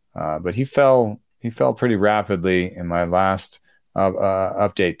 but he fell pretty rapidly in my last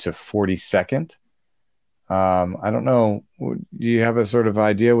update to 42nd. I don't know. Do you have a sort of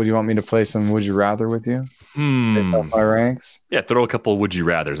idea? Would you want me to play some Would You Rather with you? Based off my ranks? Yeah, throw a couple Would You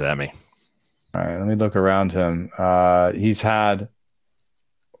Rathers at me. All right, let me look around him. He's had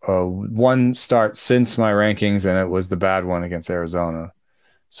one start since my rankings, and it was the bad one against Arizona.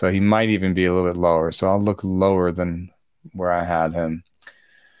 So he might even be a little bit lower. So I'll look lower than where I had him.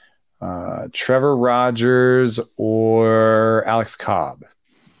 Trevor Rogers or Alex Cobb?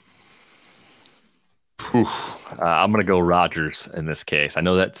 I'm going to go Rogers in this case. I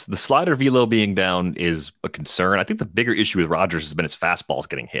know that the slider velo being down is a concern. I think the bigger issue with Rogers has been his fastballs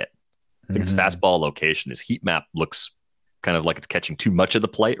getting hit. I think his fastball location, his heat map looks kind of like it's catching too much of the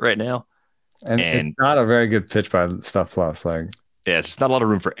plate right now. And it's not a very good pitch by Stuff Plus. Yeah, it's just not a lot of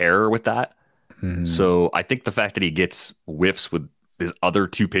room for error with that. So I think the fact that he gets whiffs with his other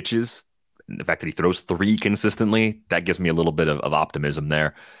two pitches, and the fact that he throws 3 consistently, that gives me a little bit of optimism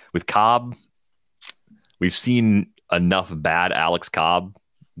there. With Cobb, we've seen enough bad Alex Cobb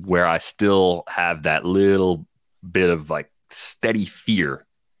where I still have that little bit of like steady fear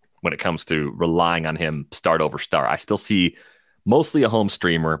when it comes to relying on him start over start. I still see mostly a home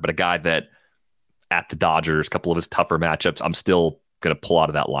streamer, but a guy that at the Dodgers, a couple of his tougher matchups, I'm still going to pull out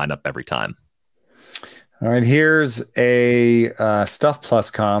of that lineup every time. All right, here's a Stuff Plus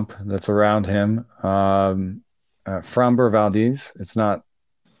comp that's around him. Framber Valdez. It's not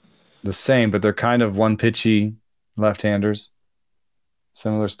the same, but they're kind of one pitchy left-handers.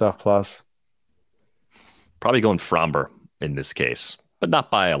 Similar Stuff Plus. Probably going Framber in this case, but not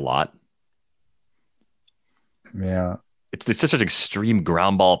by a lot. Yeah. It's such an extreme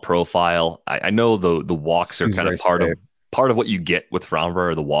ground ball profile. I know the walks are kind of part of what you get with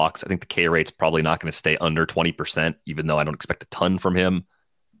Framber are the walks. I think the K rate's probably not going to stay under 20%, even though I don't expect a ton from him.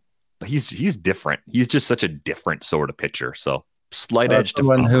 But he's different. He's just such a different sort of pitcher. So slight edge to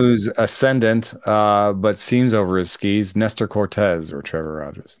someone who's ascendant, but seems over his skis. Nestor Cortez or Trevor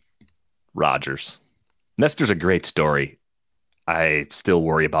Rogers? Rogers. Nestor's a great story. I still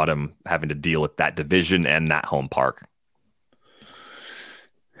worry about him having to deal with that division and that home park.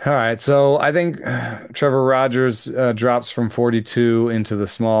 All right, so I think Trevor Rogers drops from 42 into the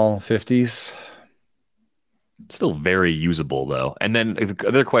small 50s. Still very usable, though. And then the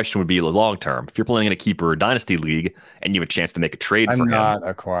other question would be long term. If you're playing in a keeper dynasty league and you have a chance to make a trade for him. I'm not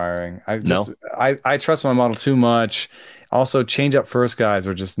acquiring. I trust my model too much. Also, change up first guys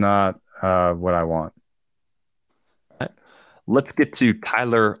are just not what I want. All right. Let's get to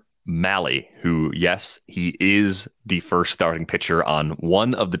Tyler Mahle, who, yes, he is the first starting pitcher on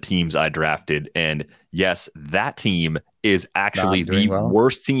one of the teams I drafted. And yes, that team is actually the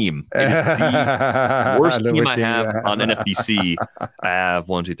worst team. It is the worst team I have on NFBC. I have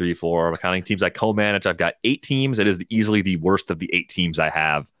 1, 2, 3, 4. I'm counting teams I co-manage. I've got 8 teams. It is easily the worst of the 8 teams I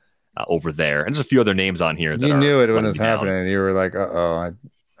have over there. And there's a few other names on here. You knew it when it was happening. You were like, uh-oh,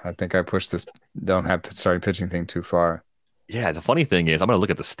 I think I pushed this don't have starting pitching thing too far. Yeah, the funny thing is, I'm going to look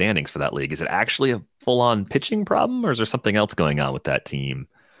at the standings for that league. Is it actually a full-on pitching problem, or is there something else going on with that team?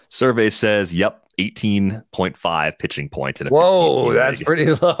 Survey says, yep, 18.5 pitching points. Whoa, that's league.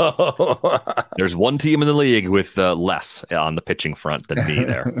 Pretty low. There's one team in the league with less on the pitching front than me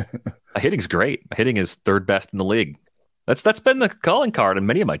there. My hitting's great. My hitting is 3rd best in the league. That's been the calling card on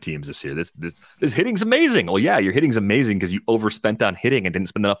many of my teams this year. This hitting's amazing. Well, yeah, your hitting's amazing because you overspent on hitting and didn't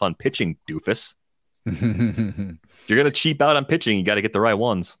spend enough on pitching, doofus. If you're gonna cheap out on pitching, you got to get the right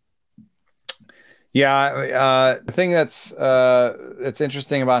ones. Yeah, the thing that's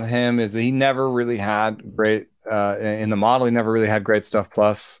interesting about him is that he never really had great in the model. He never really had great Stuff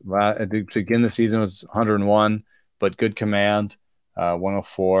Plus. To begin the season was 101, but good command,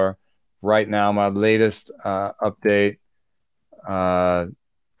 104. Right now, my latest update,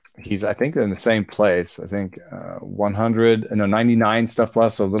 he's I think in the same place. I think 99 Stuff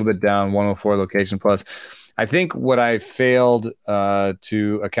Plus, so a little bit down. 104 location plus. I think what I failed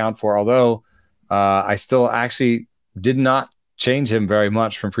to account for, although I still actually did not change him very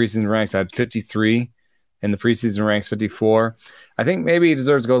much from preseason ranks. I had 53 in the preseason ranks, 54. I think maybe he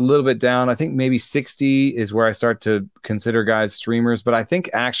deserves to go a little bit down. I think maybe 60 is where I start to consider guys streamers. But I think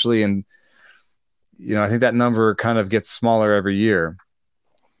actually, I think that number kind of gets smaller every year.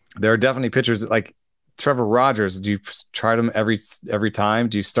 There are definitely pitchers like Trevor Rogers. Do you try them every time?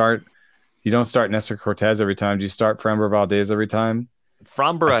 Do you start? You don't start Nestor Cortez every time. Do you start Framber Valdez every time?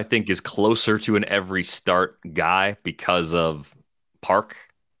 Framber, I think, is closer to an every start guy because of park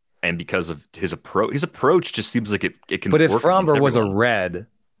and because of his approach just seems like it can But if work Fromber was a everyone. red,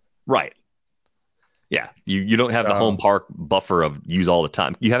 right. Yeah, you don't have the home park buffer of use all the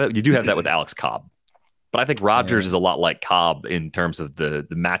time. You do have that with Alex Cobb. But I think Rogers is a lot like Cobb in terms of the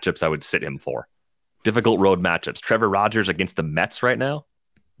matchups I would sit him for. Difficult road matchups. Trevor Rogers against the Mets right now.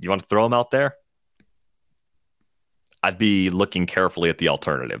 You want to throw him out there? I'd be looking carefully at the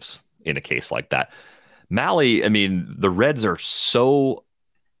alternatives in a case like that. Mahle, I mean, the Reds are so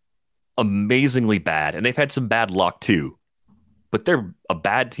amazingly bad, and they've had some bad luck too. But they're a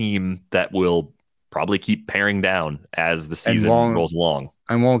bad team that will probably keep paring down as the season rolls along.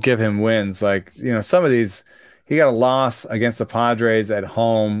 And won't give him wins. Like, some of these, he got a loss against the Padres at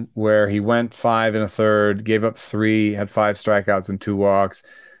home where he went 5 1/3, gave up 3, had 5 strikeouts and 2 walks.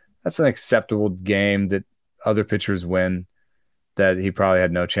 That's an acceptable game that other pitchers win that he probably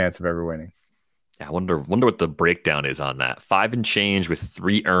had no chance of ever winning. Yeah, I wonder what the breakdown is on that. 5 and change with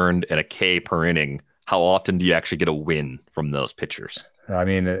 3 earned and a K per inning. How often do you actually get a win from those pitchers? I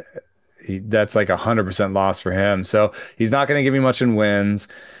mean, that's like 100% loss for him. So he's not going to give you much in wins.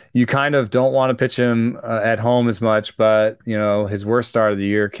 You kind of don't want to pitch him at home as much, but his worst start of the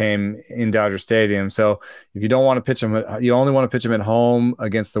year came in Dodger Stadium. So if you don't want to pitch him, you only want to pitch him at home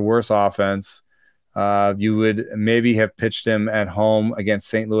against the worst offense. You would maybe have pitched him at home against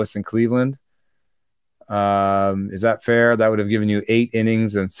St. Louis and Cleveland. Is that fair? That would have given you 8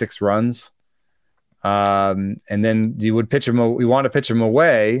 innings and 6 runs. And then you would pitch him. We want to pitch him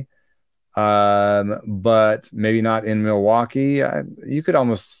away. But maybe not in Milwaukee. You could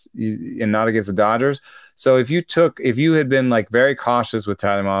almost, and not against the Dodgers. So if you had been like very cautious with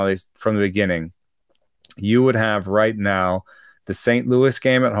Tyler Mahle from the beginning, you would have right now the St. Louis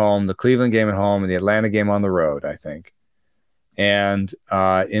game at home, the Cleveland game at home, and the Atlanta game on the road, I think. And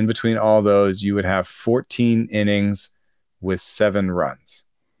in between all those, you would have 14 innings with 7 runs.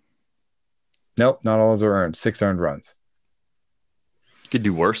 Nope, not all those are earned. 6 earned runs. Could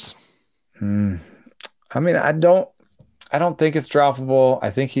do worse. I mean, I don't think it's droppable.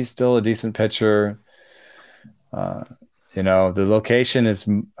 I think he's still a decent pitcher. The location is,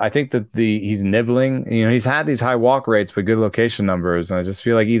 I think that he's nibbling. He's had these high walk rates, but good location numbers. And I just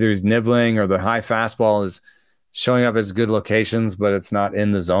feel like either he's nibbling or the high fastball is showing up as good locations, but it's not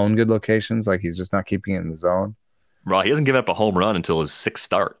in the zone good locations. Like he's just not keeping it in the zone. Well, he hasn't given up a home run until his 6th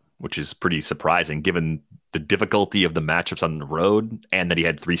start, which is pretty surprising given the difficulty of the matchups on the road and that he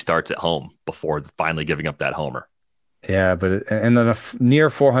had 3 starts at home before finally giving up that homer. Yeah, but and then a near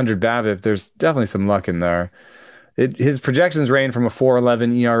 400 BABIP, there's definitely some luck in there. His projections range from a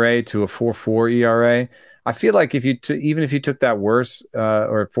 4.11 ERA to a 4.4 ERA. I feel like even if you took that worse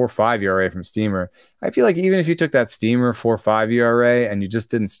or 4.5 ERA from Steamer, I feel like even if you took that Steamer 4.5 ERA and you just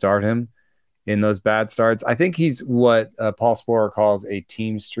didn't start him in those bad starts, I think he's what Paul Sporer calls a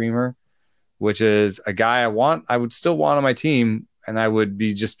team streamer, which is a guy I would still want on my team, and I would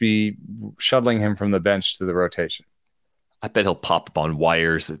just be shuttling him from the bench to the rotation. I bet he'll pop up on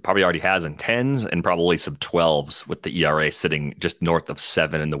wires. It probably already has in 10s and probably some 12s with the ERA sitting just north of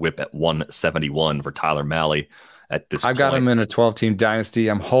 7 and the whip at 171 for Tyler Mahle at this point. I've got him in a 12-team dynasty.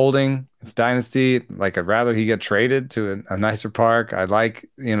 I'm holding. It's dynasty. Like, I'd rather he get traded to a nicer park. I like,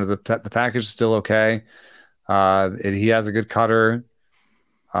 the package is still okay. He has a good cutter.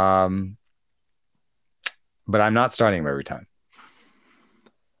 But I'm not starting him every time.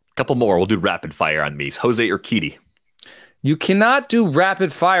 A couple more. We'll do rapid fire on these. José Urquidy. You cannot do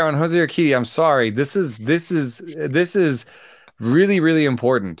rapid fire on José Urquidy. I'm sorry. This is really, really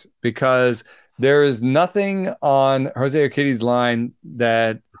important because there is nothing on José Urquidy's line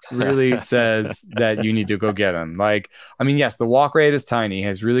that really says that you need to go get him. Like, I mean, yes, the walk rate is tiny. He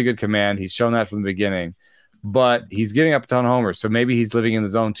has really good command. He's shown that from the beginning, but he's giving up a ton of homers. So maybe he's living in the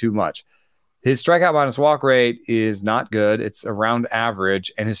zone too much. His strikeout minus walk rate is not good. It's around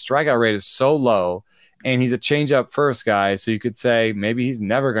average, and his strikeout rate is so low. And he's a changeup first guy, so you could say maybe he's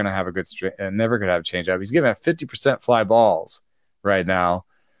never going to have a good never going to have a changeup. He's giving out 50% fly balls right now.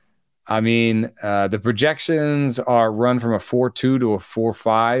 I mean, the projections are run from a 4.2 to a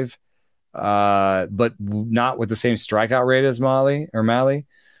 4.5, but not with the same strikeout rate as Mahle.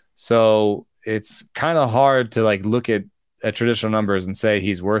 So it's kind of hard to like look at traditional numbers and say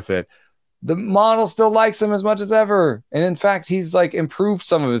he's worth it. The model still likes him as much as ever. And in fact, he's like improved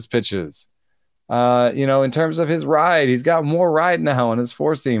some of his pitches. In terms of his ride, he's got more ride now on his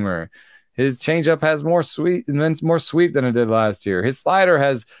 4-seamer. His changeup has more sweep than it did last year. His slider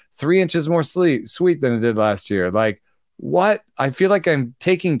has 3 inches more sweep than it did last year. Like, what? I feel like I'm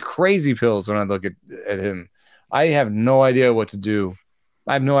taking crazy pills when I look at him. I have no idea what to do.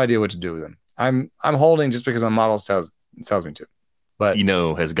 I have no idea what to do with him. I'm holding just because my model tells me to. But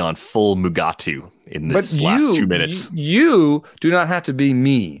Eno has gone full Mugatu in but this last 2 minutes. You do not have to be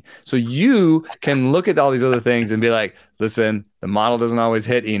me. So you can look at all these other things and be like, listen, the model doesn't always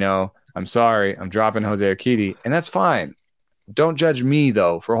hit Eno. I'm sorry. I'm dropping José Urquidy. And that's fine. Don't judge me,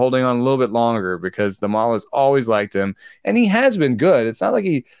 though, for holding on a little bit longer because the model has always liked him. And he has been good. It's not like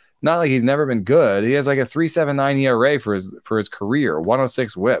he's never been good. He has like a 3.79 ERA for his career,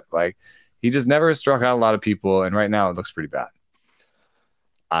 106 whip. Like he just never struck out a lot of people. And right now it looks pretty bad.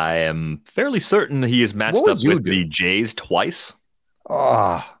 I am fairly certain he is matched up with the Jays twice.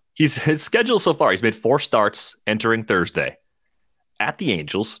 Oh. His schedule so far, he's made 4 starts entering Thursday. At the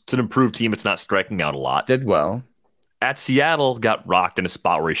Angels, it's an improved team. It's not striking out a lot. Did well. At Seattle, got rocked in a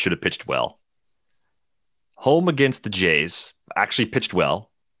spot where he should have pitched well. Home against the Jays, actually pitched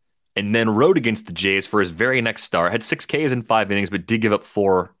well. And then road against the Jays for his very next start. Had 6 Ks in 5 innings, but did give up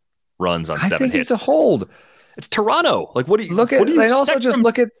 4 runs on 7 hits. I think it's a hold. It's Toronto. Like, what do you look at? And also just from?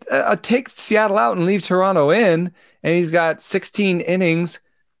 Look at take Seattle out and leave Toronto in, and he's got 16 innings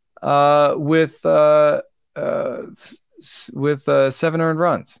with 7 earned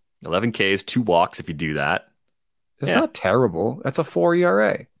runs, 11 Ks, 2 walks. If you do that, it's not terrible. That's a 4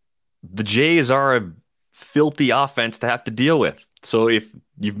 ERA. The Jays are a filthy offense to have to deal with. So if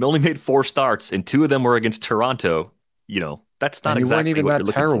you've only made 4 starts and 2 of them were against Toronto, that's not exactly what you're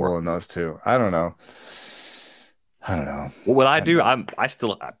looking terrible for. In those 2. I don't know. What would I do? I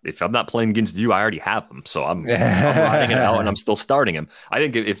still, if I'm not playing against you, I already have him. So I'm riding it out and I'm still starting him. I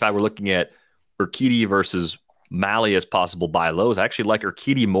think if I were looking at Urquidy versus Mahle as possible buy lows, I actually like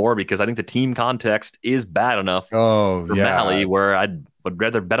Urquidy more because I think the team context is bad enough for Mahle where I would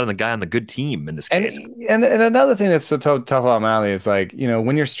rather bet on the guy on the good team in this case. And another thing that's so tough about Mahle is like,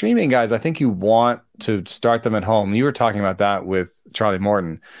 when you're streaming guys, I think you want to start them at home. You were talking about that with Charlie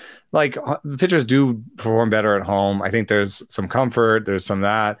Morton. Like pitchers do perform better at home. I think there's some comfort. There's some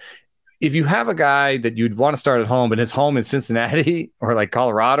that. If you have a guy that you'd want to start at home, but his home is Cincinnati or like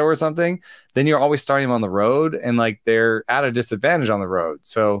Colorado or something, then you're always starting him on the road, and like they're at a disadvantage on the road.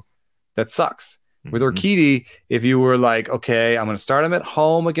 So that sucks. Mm-hmm. With Urquidy, if you were like, okay, I'm going to start him at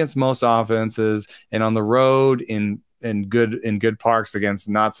home against most offenses and on the road in good parks against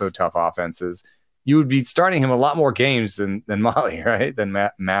not so tough offenses, you would be starting him a lot more games than Mahle, right? Than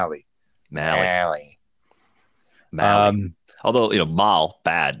Mahle. Although Mahle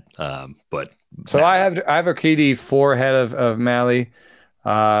bad, but so Mahle. I have Urquidy 4 ahead of Mahle.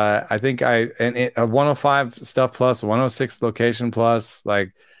 I think a 105 stuff plus, 106 location plus,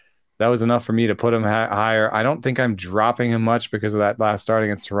 like that was enough for me to put him higher. I don't think I'm dropping him much because of that last start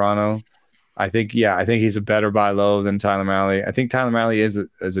against Toronto. I think he's a better buy low than Tyler Mahle. I think Tyler Mahle is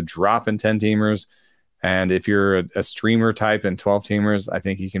a drop in 10-teamers. And if you're a streamer type in 12-teamers, I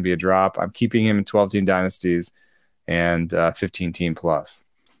think he can be a drop. I'm keeping him in 12-team dynasties and 15-team plus.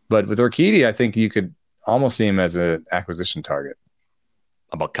 But with Urquidy, I think you could almost see him as an acquisition target.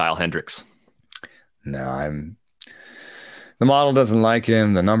 How about Kyle Hendricks? No, the model doesn't like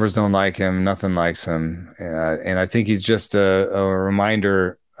him. The numbers don't like him. Nothing likes him. And I think he's just a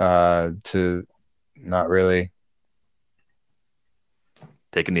reminder to not really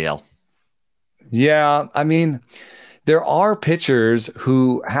taking the L. Yeah, I mean, there are pitchers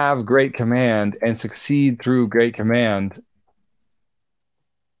who have great command and succeed through great command.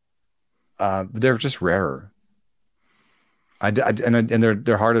 They're just rarer. And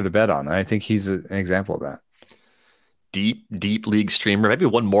they're harder to bet on. And I think he's an example of that. Deep league streamer. Maybe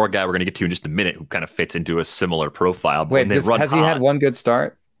one more guy we're going to get to in just a minute who kind of fits into a similar profile. Wait, has he had one good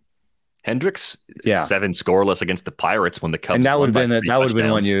start? Hendricks, 7 scoreless against the Pirates when the Cubs. And that would have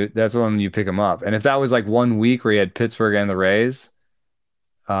been that's when you pick him up. And if that was like 1 week where he had Pittsburgh and the Rays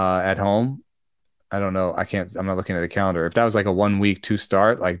at home, I don't know. I'm not looking at the calendar. If that was like a 1 week 2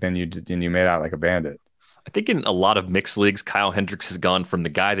 start, like then you made out like a bandit. I think in a lot of mixed leagues, Kyle Hendricks has gone from the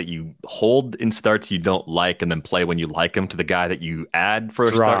guy that you hold in starts you don't like and then play when you like him to the guy that you add for a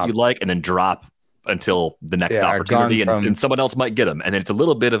start you like and then drop until the next opportunity and someone else might get him. And then it's a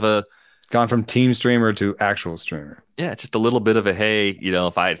little bit of a gone from team streamer to actual streamer. Yeah, it's just a little bit of a hey,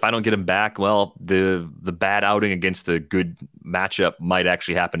 if I don't get him back, well, the bad outing against a good matchup might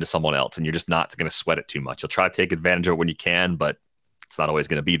actually happen to someone else, and you're just not going to sweat it too much. You'll try to take advantage of it when you can, but it's not always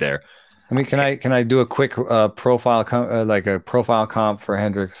going to be there. I mean, can I do a quick profile comp for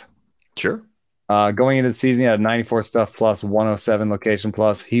Hendricks? Sure. Going into the season, he had 94 stuff plus, 107 location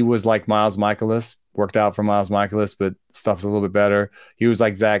plus. He was like Miles Michaelis. Worked out for Miles Michaelis, but stuff's a little bit better. He was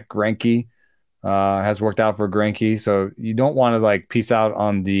like Zach Greinke, has worked out for Greinke. So you don't want to like piece out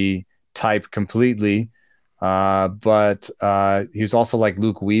on the type completely. But he was also like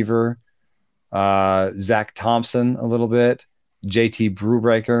Luke Weaver, Zach Thompson a little bit. JT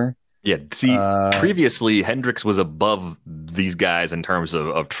Brubaker. Yeah, see, previously Hendricks was above these guys in terms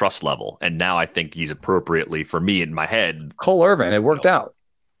of trust level, and now I think he's appropriately, for me in my head, Cole Irvin. It worked out.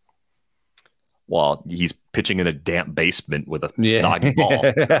 Well, he's pitching in a damp basement with a soggy ball.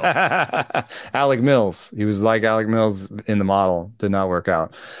 So. Alec Mills. He was like Alec Mills in the model. Did not work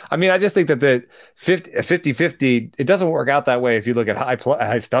out. I mean, I just think that the 50-50, it doesn't work out that way if you look at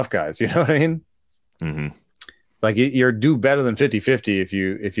high stuff guys. You know what I mean? Mm-hmm. Like you're do better than 50-50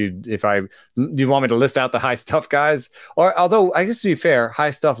 do you want me to list out the high stuff guys? Or although I guess to be fair,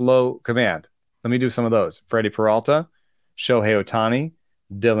 high stuff, low command. Let me do some of those. Freddy Peralta, Shohei Ohtani,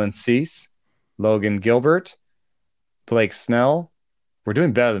 Dylan Cease, Logan Gilbert, Blake Snell. We're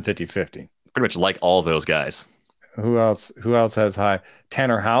doing better than 50-50. Pretty much like all those guys. Who else has high?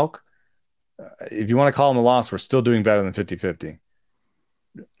 Tanner Houck. If you want to call him a loss, we're still doing better than 50-50.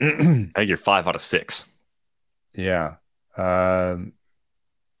 I think you're 5 out of 6. Yeah. I'm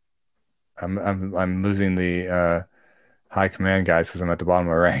losing the high command guys because I'm at the bottom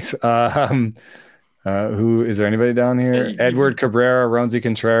of my ranks. Who is there? Anybody down here? Edward Cabrera, Ronzi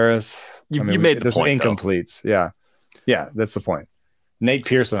Contreras. You made the point. Incompletes. Though. Yeah, that's the point. Nate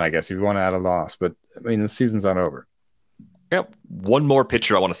Pearson, I guess, if you want to add a loss, but I mean the season's not over. Yep. One more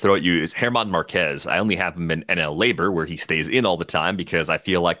pitcher I want to throw at you is Germán Márquez. I only have him in NL Labor, where he stays in all the time, because I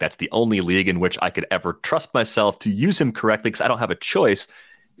feel like that's the only league in which I could ever trust myself to use him correctly, because I don't have a choice.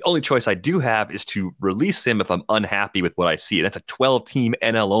 The only choice I do have is to release him if I'm unhappy with what I see. That's a 12-team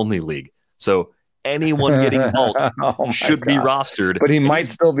NL only league. So anyone getting bulk should be rostered. But he might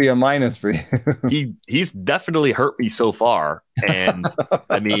still be a minus for you. He's definitely hurt me so far. And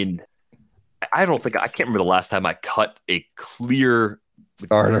I mean, I can't remember the last time I cut a clear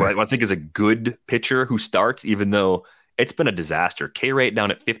starter. What I think is a good pitcher who starts, even though it's been a disaster. K rate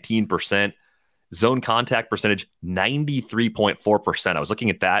down at 15%, zone contact percentage 93.4%. I was looking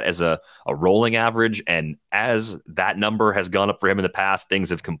at that as a rolling average, and as that number has gone up for him in the past,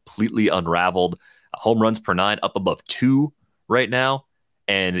 things have completely unraveled. Home runs per 9 up above 2 right now.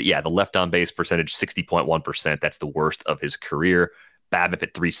 And yeah, the left on base percentage 60.1%. That's the worst of his career. BABIP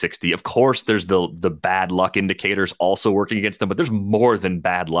at 360. Of course, there's the bad luck indicators also working against them, but there's more than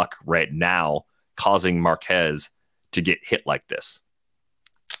bad luck right now causing Márquez to get hit like this.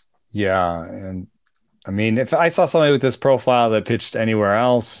 Yeah, and I mean, if I saw somebody with this profile that pitched anywhere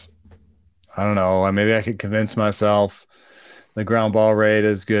else, I don't know, maybe I could convince myself the ground ball rate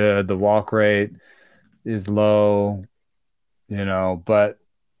is good, the walk rate is low, but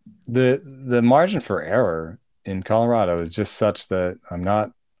the margin for error in Colorado is just such that I'm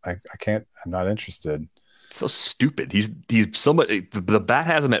not interested. It's so stupid. He's somebody. The bat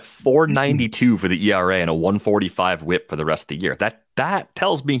has him at 4.92 for the ERA and a 1.45 WHIP for the rest of the year. That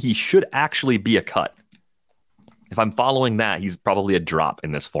tells me he should actually be a cut. If I'm following that, he's probably a drop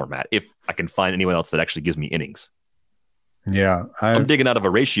in this format. If I can find anyone else that actually gives me innings. Yeah, I'm digging out of a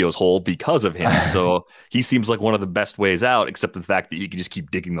ratios hole because of him. So he seems like one of the best ways out, except for the fact that you can just keep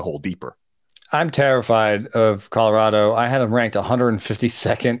digging the hole deeper. I'm terrified of Colorado. I had him ranked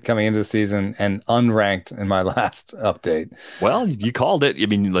 152nd coming into the season and unranked in my last update. Well, you called it. I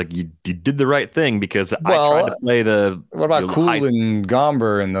mean, like you did the right thing, because I tried to play the. What about Cool and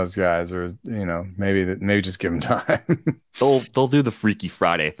Gomber and those guys, or maybe just give them time. They'll do the Freaky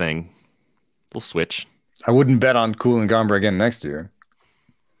Friday thing. They'll switch. I wouldn't bet on Cool and Gomber again next year.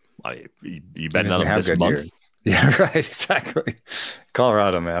 You bet on them this month. Years. Yeah, right. Exactly.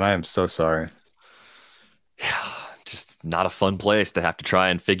 Colorado, man. I am so sorry. Yeah, just not a fun place to have to try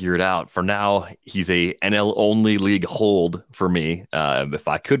and figure it out. For now, he's a NL only league hold for me. If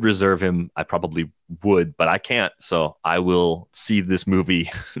I could reserve him, I probably would, but I can't. So I will see this movie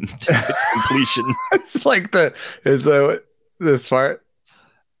to its completion. It's like this part.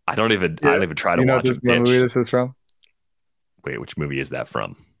 I don't even try to watch what movie this is from? Wait, which movie is that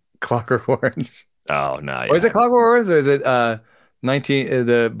from? Clockwork Orange. Oh no! Yeah. Or is it Clockwork Orange, or is it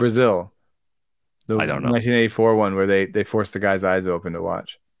the Brazil? I don't know. 1984 one where they forced the guy's eyes open to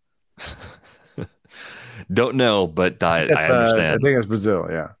watch. Don't know, but I understand. I think it's Brazil.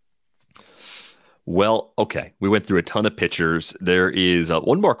 Yeah. Well, okay. We went through a ton of pitchers. There is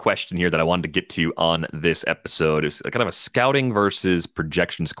one more question here that I wanted to get to on this episode. It's kind of a scouting versus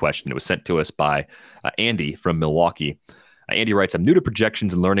projections question. It was sent to us by Andy from Milwaukee. Andy writes, I'm new to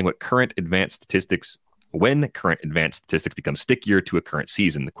projections and learning when current advanced statistics become stickier to a current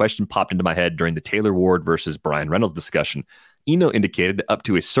season. The question popped into my head during the Taylor Ward versus Brian Reynolds discussion. Eno indicated that up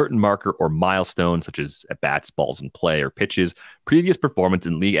to a certain marker or milestone, such as at bats, balls in play, or pitches, previous performance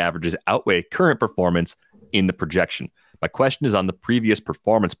and league averages outweigh current performance in the projection. My question is on the previous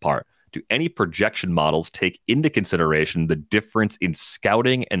performance part. do any projection models take into consideration the difference in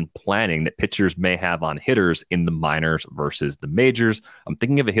scouting and planning that pitchers may have on hitters in the minors versus the majors? I'm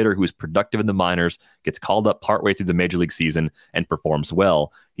thinking of a hitter who is productive in the minors, gets called up partway through the major league season, and performs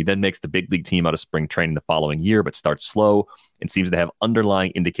well. He then makes the big league team out of spring training the following year, but starts slow and seems to have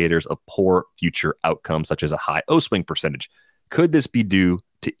underlying indicators of poor future outcomes, such as a high O-swing percentage. Could this be due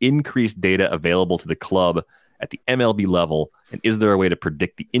to increased data available to the club at the MLB level? And is there a way to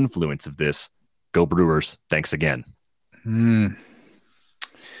predict the influence of this? Go Brewers. Thanks again.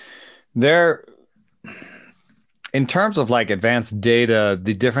 There, in terms of like advanced data,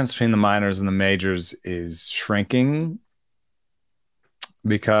 the difference between the minors and the majors is shrinking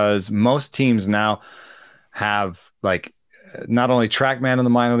because most teams now have like not only TrackMan in the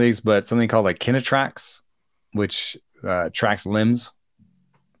minor leagues, but something called like Kinetrax, which tracks limbs.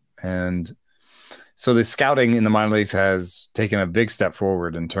 And so the scouting in the minor leagues has taken a big step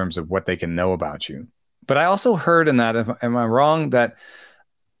forward in terms of what they can know about you. But I also heard in that, am I wrong, that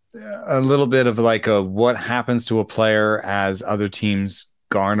a little bit of like what happens to a player as other teams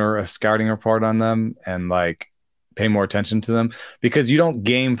garner a scouting report on them and like pay more attention to them, because you don't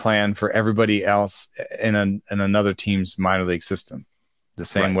game plan for everybody else in another team's minor league system the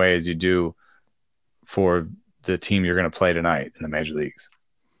same way as you do for the team you're going to play tonight in the major leagues.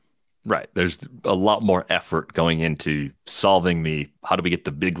 Right. There's a lot more effort going into solving the how do we get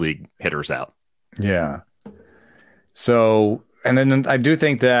the big league hitters out. Yeah. So, and then I do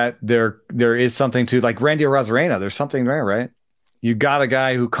think that there is something to like Randy Arozarena. There's something there, right? You got a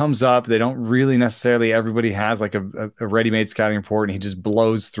guy who comes up. They don't really necessarily, everybody has like a ready-made scouting report and he just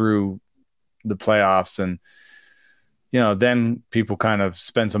blows through the playoffs. And, you know, then people kind of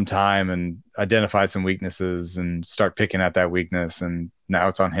spend some time and identify some weaknesses and start picking at that weakness. And now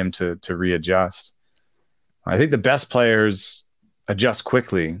it's on him to readjust. I think the best players adjust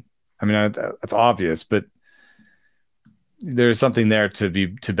quickly. I mean, that's obvious, but there's something there to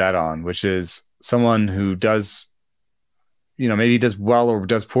bet on, which is someone who does, you know, maybe he does well or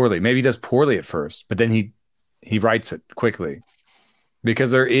does poorly. Maybe he does poorly at first, but then he writes it quickly,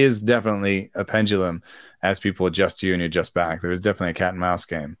 because there is definitely a pendulum as people adjust to you and you adjust back. There is definitely a cat and mouse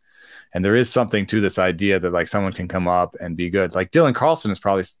game. And there is something to this idea that like someone can come up and be good. Like Dylan Carlson is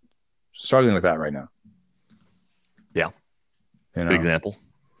probably struggling with that right now. Yeah. You know? Good example.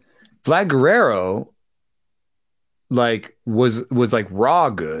 Vlad Guerrero like was like raw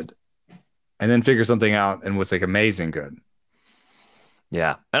good and then figured something out and was like amazing good.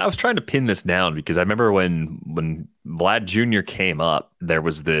 Yeah. And I was trying to pin this down because I remember when Vlad Jr. came up, there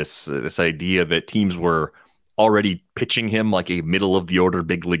was this idea that teams were already pitching him like a middle of the order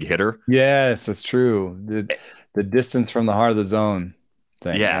big league hitter. Yes, that's true. The distance from the heart of the zone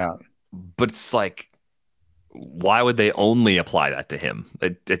thing. Yeah. But it's like, why would they only apply that to him?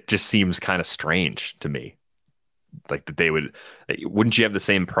 It just seems kind of strange to me. Like that they wouldn't you have the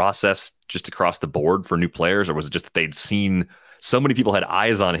same process just across the board for new players? Or was it just that they'd seen so many people had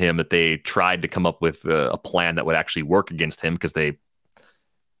eyes on him that they tried to come up with a plan that would actually work against him because they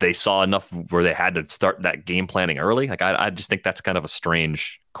saw enough where they had to start that game planning early? Like, I just think that's kind of a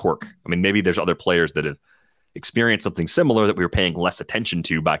strange quirk. I mean, maybe there's other players that have experienced something similar that we were paying less attention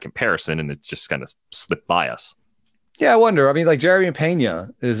to by comparison, and it's just kind of slipped by us. Yeah, I wonder. I mean, like Jeremy Pena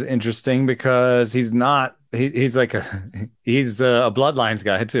is interesting because he's not, he's like he's a Bloodlines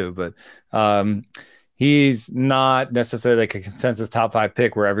guy too, but he's not necessarily like a consensus top 5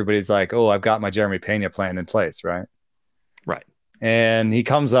 pick where everybody's like, oh, I've got my Jeremy Pena plan in place, right? Right. And he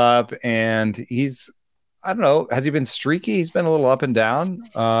comes up and he's, I don't know, has he been streaky? He's been a little up and down,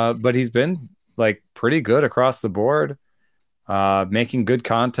 but he's been like pretty good across the board, making good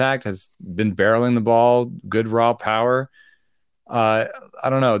contact, has been barreling the ball, good raw power. I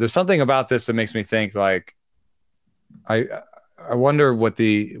don't know. There's something about this that makes me think like, I wonder what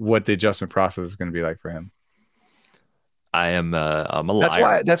the adjustment process is going to be like for him. I'm a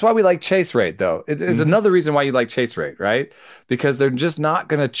liar. That's why we like chase rate, though. It's another reason why you like chase rate, right? Because they're just not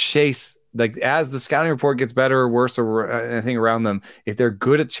going to chase, like as the scouting report gets better or worse or anything around them. If they're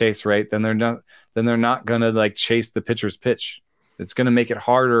good at chase rate, then they're not going to like chase the pitcher's pitch. It's going to make it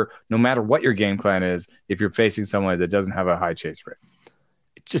harder, no matter what your game plan is, if you're facing someone that doesn't have a high chase rate.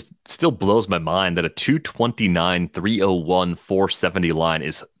 It just still blows my mind that a 229, 301, 470 line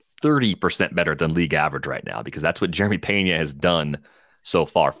is 30% better than league average right now, because that's what Jeremy Pena has done so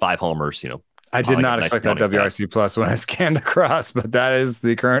far. 5 homers, I did not expect that WRC plus when I scanned across, but that is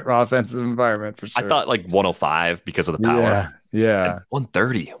the current offensive environment for sure. I thought like 105 because of the power. Yeah. And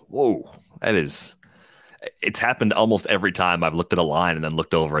 130. Whoa. That is, It's happened almost every time I've looked at a line and then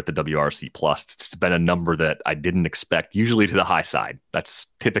looked over at the WRC plus. It's been a number that I didn't expect, usually to the high side. That's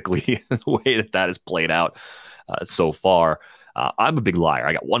typically the way that has played out so far. I'm a big liar.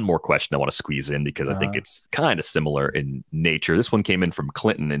 I got one more question I want to squeeze in because I think it's kind of similar in nature. This one came in from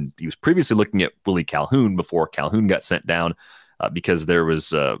Clinton, and he was previously looking at Willie Calhoun before Calhoun got sent down because there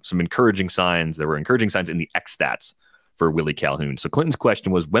was some encouraging signs. There were encouraging signs in the xStats for Willie Calhoun. So Clinton's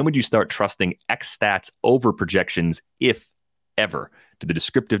question was, when would you start trusting xStats over projections, if ever? Do the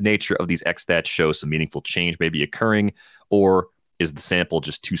descriptive nature of these xStats show some meaningful change maybe occurring, or is the sample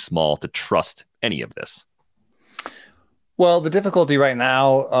just too small to trust any of this? Well, the difficulty right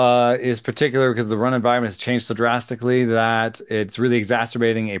now is particular because the run environment has changed so drastically that it's really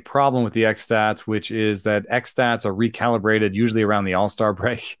exacerbating a problem with the xStats, which is that xStats are recalibrated usually around the All-Star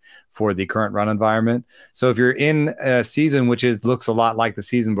break for the current run environment. So if you're in a season which looks a lot like the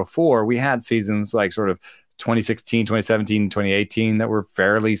season before, we had seasons like sort of 2016, 2017, 2018 that were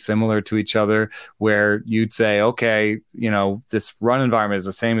fairly similar to each other, where you'd say, okay, this run environment is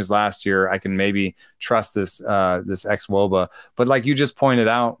the same as last year. I can maybe trust this xWOBA. But like you just pointed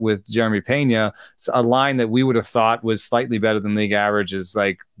out with Jeremy Pena, a line that we would have thought was slightly better than league average is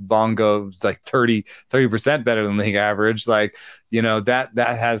like bongo, like 30% better than league average. Like, that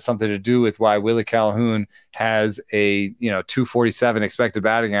has something to do with why Willie Calhoun has a 247 expected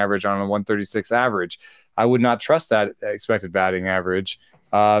batting average on a 136 average. I would not trust that expected batting average.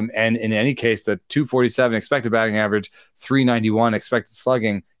 And in any case, the 247 expected batting average, 391 expected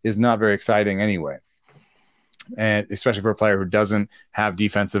slugging is not very exciting anyway. And especially for a player who doesn't have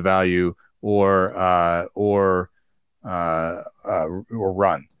defensive value or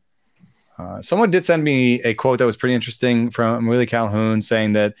run. Someone did send me a quote that was pretty interesting from Willie Calhoun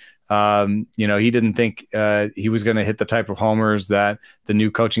saying that, he didn't think he was going to hit the type of homers that the new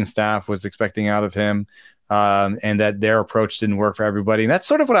coaching staff was expecting out of him, and that their approach didn't work for everybody. And that's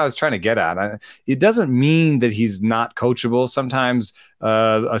sort of what I was trying to get at. It doesn't mean that he's not coachable. Sometimes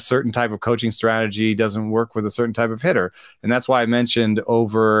a certain type of coaching strategy doesn't work with a certain type of hitter. And that's why I mentioned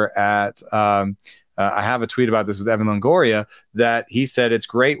over at I have a tweet about this with Evan Longoria that he said it's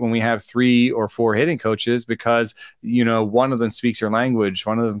great when we have 3 or 4 hitting coaches because, one of them speaks your language,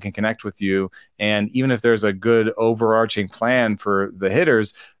 one of them can connect with you. And even if there's a good overarching plan for the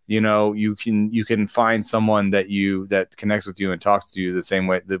hitters, you can find someone that connects with you and talks to you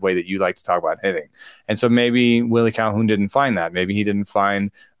the way that you like to talk about hitting. And so maybe Willie Calhoun didn't find that. Maybe he didn't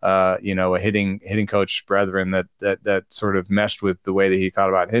find a hitting coach brethren that sort of meshed with the way that he thought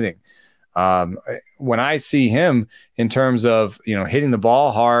about hitting. When I see him in terms of, hitting the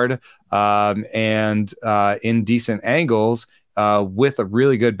ball hard and in decent angles with a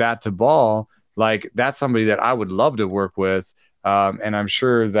really good bat to ball, like that's somebody that I would love to work with. And I'm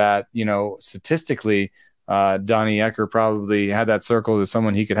sure that, statistically, Donnie Ecker probably had that circled as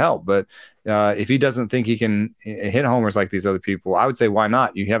someone he could help. But if he doesn't think he can hit homers like these other people, I would say, why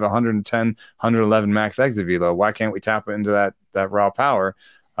not? You have 110, 111 max exit velo. Why can't we tap into that raw power?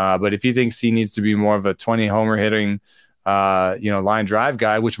 But if he thinks he needs to be more of a 20 homer hitting, line drive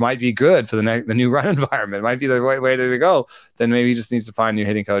guy, which might be good for the new run environment, might be the right way to go, then maybe he just needs to find a new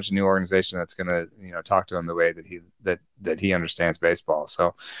hitting coach, a new organization that's going to, talk to him the way that he understands baseball.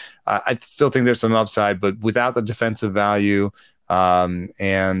 So I still think there's some upside, but without the defensive value, I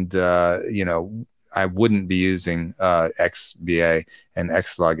wouldn't be using XBA and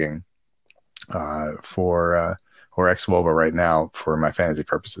X slugging or xWOBA right now for my fantasy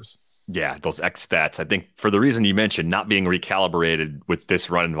purposes. Yeah, those xStats, I think for the reason you mentioned, not being recalibrated with this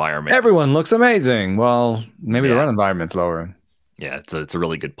run environment. Everyone looks amazing. Well, maybe the run environment's lower. Yeah, it's a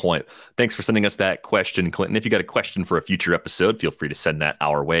really good point. Thanks for sending us that question, Clinton. If you got a question for a future episode, feel free to send that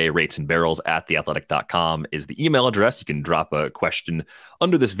our way. ratesandbarrels@theathletic.com is the email address. You can drop a question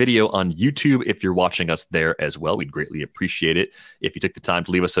under this video on YouTube if you're watching us there as well. We'd greatly appreciate it if you took the time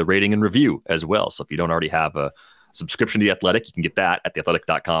to leave us a rating and review as well. So if you don't already have a subscription to The Athletic, you can get that at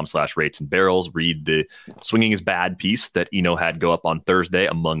theathletic.com/ratesandbarrels. Read the Swinging is Bad piece that Eno had go up on Thursday,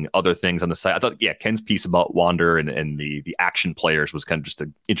 among other things on the site. I thought, Ken's piece about Wander and the action players was kind of just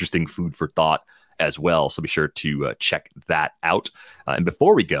an interesting food for thought as well. So be sure to check that out. And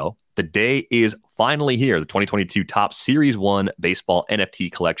before we go, the day is finally here. The 2022 Topps Series 1 Baseball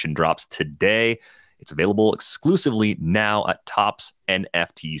NFT collection drops today. It's available exclusively now at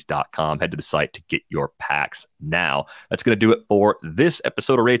toppsnfts.com. Head to the site to get your packs now. That's going to do it for this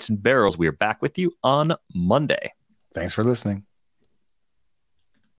episode of Rates and Barrels. We are back with you on Monday. Thanks for listening.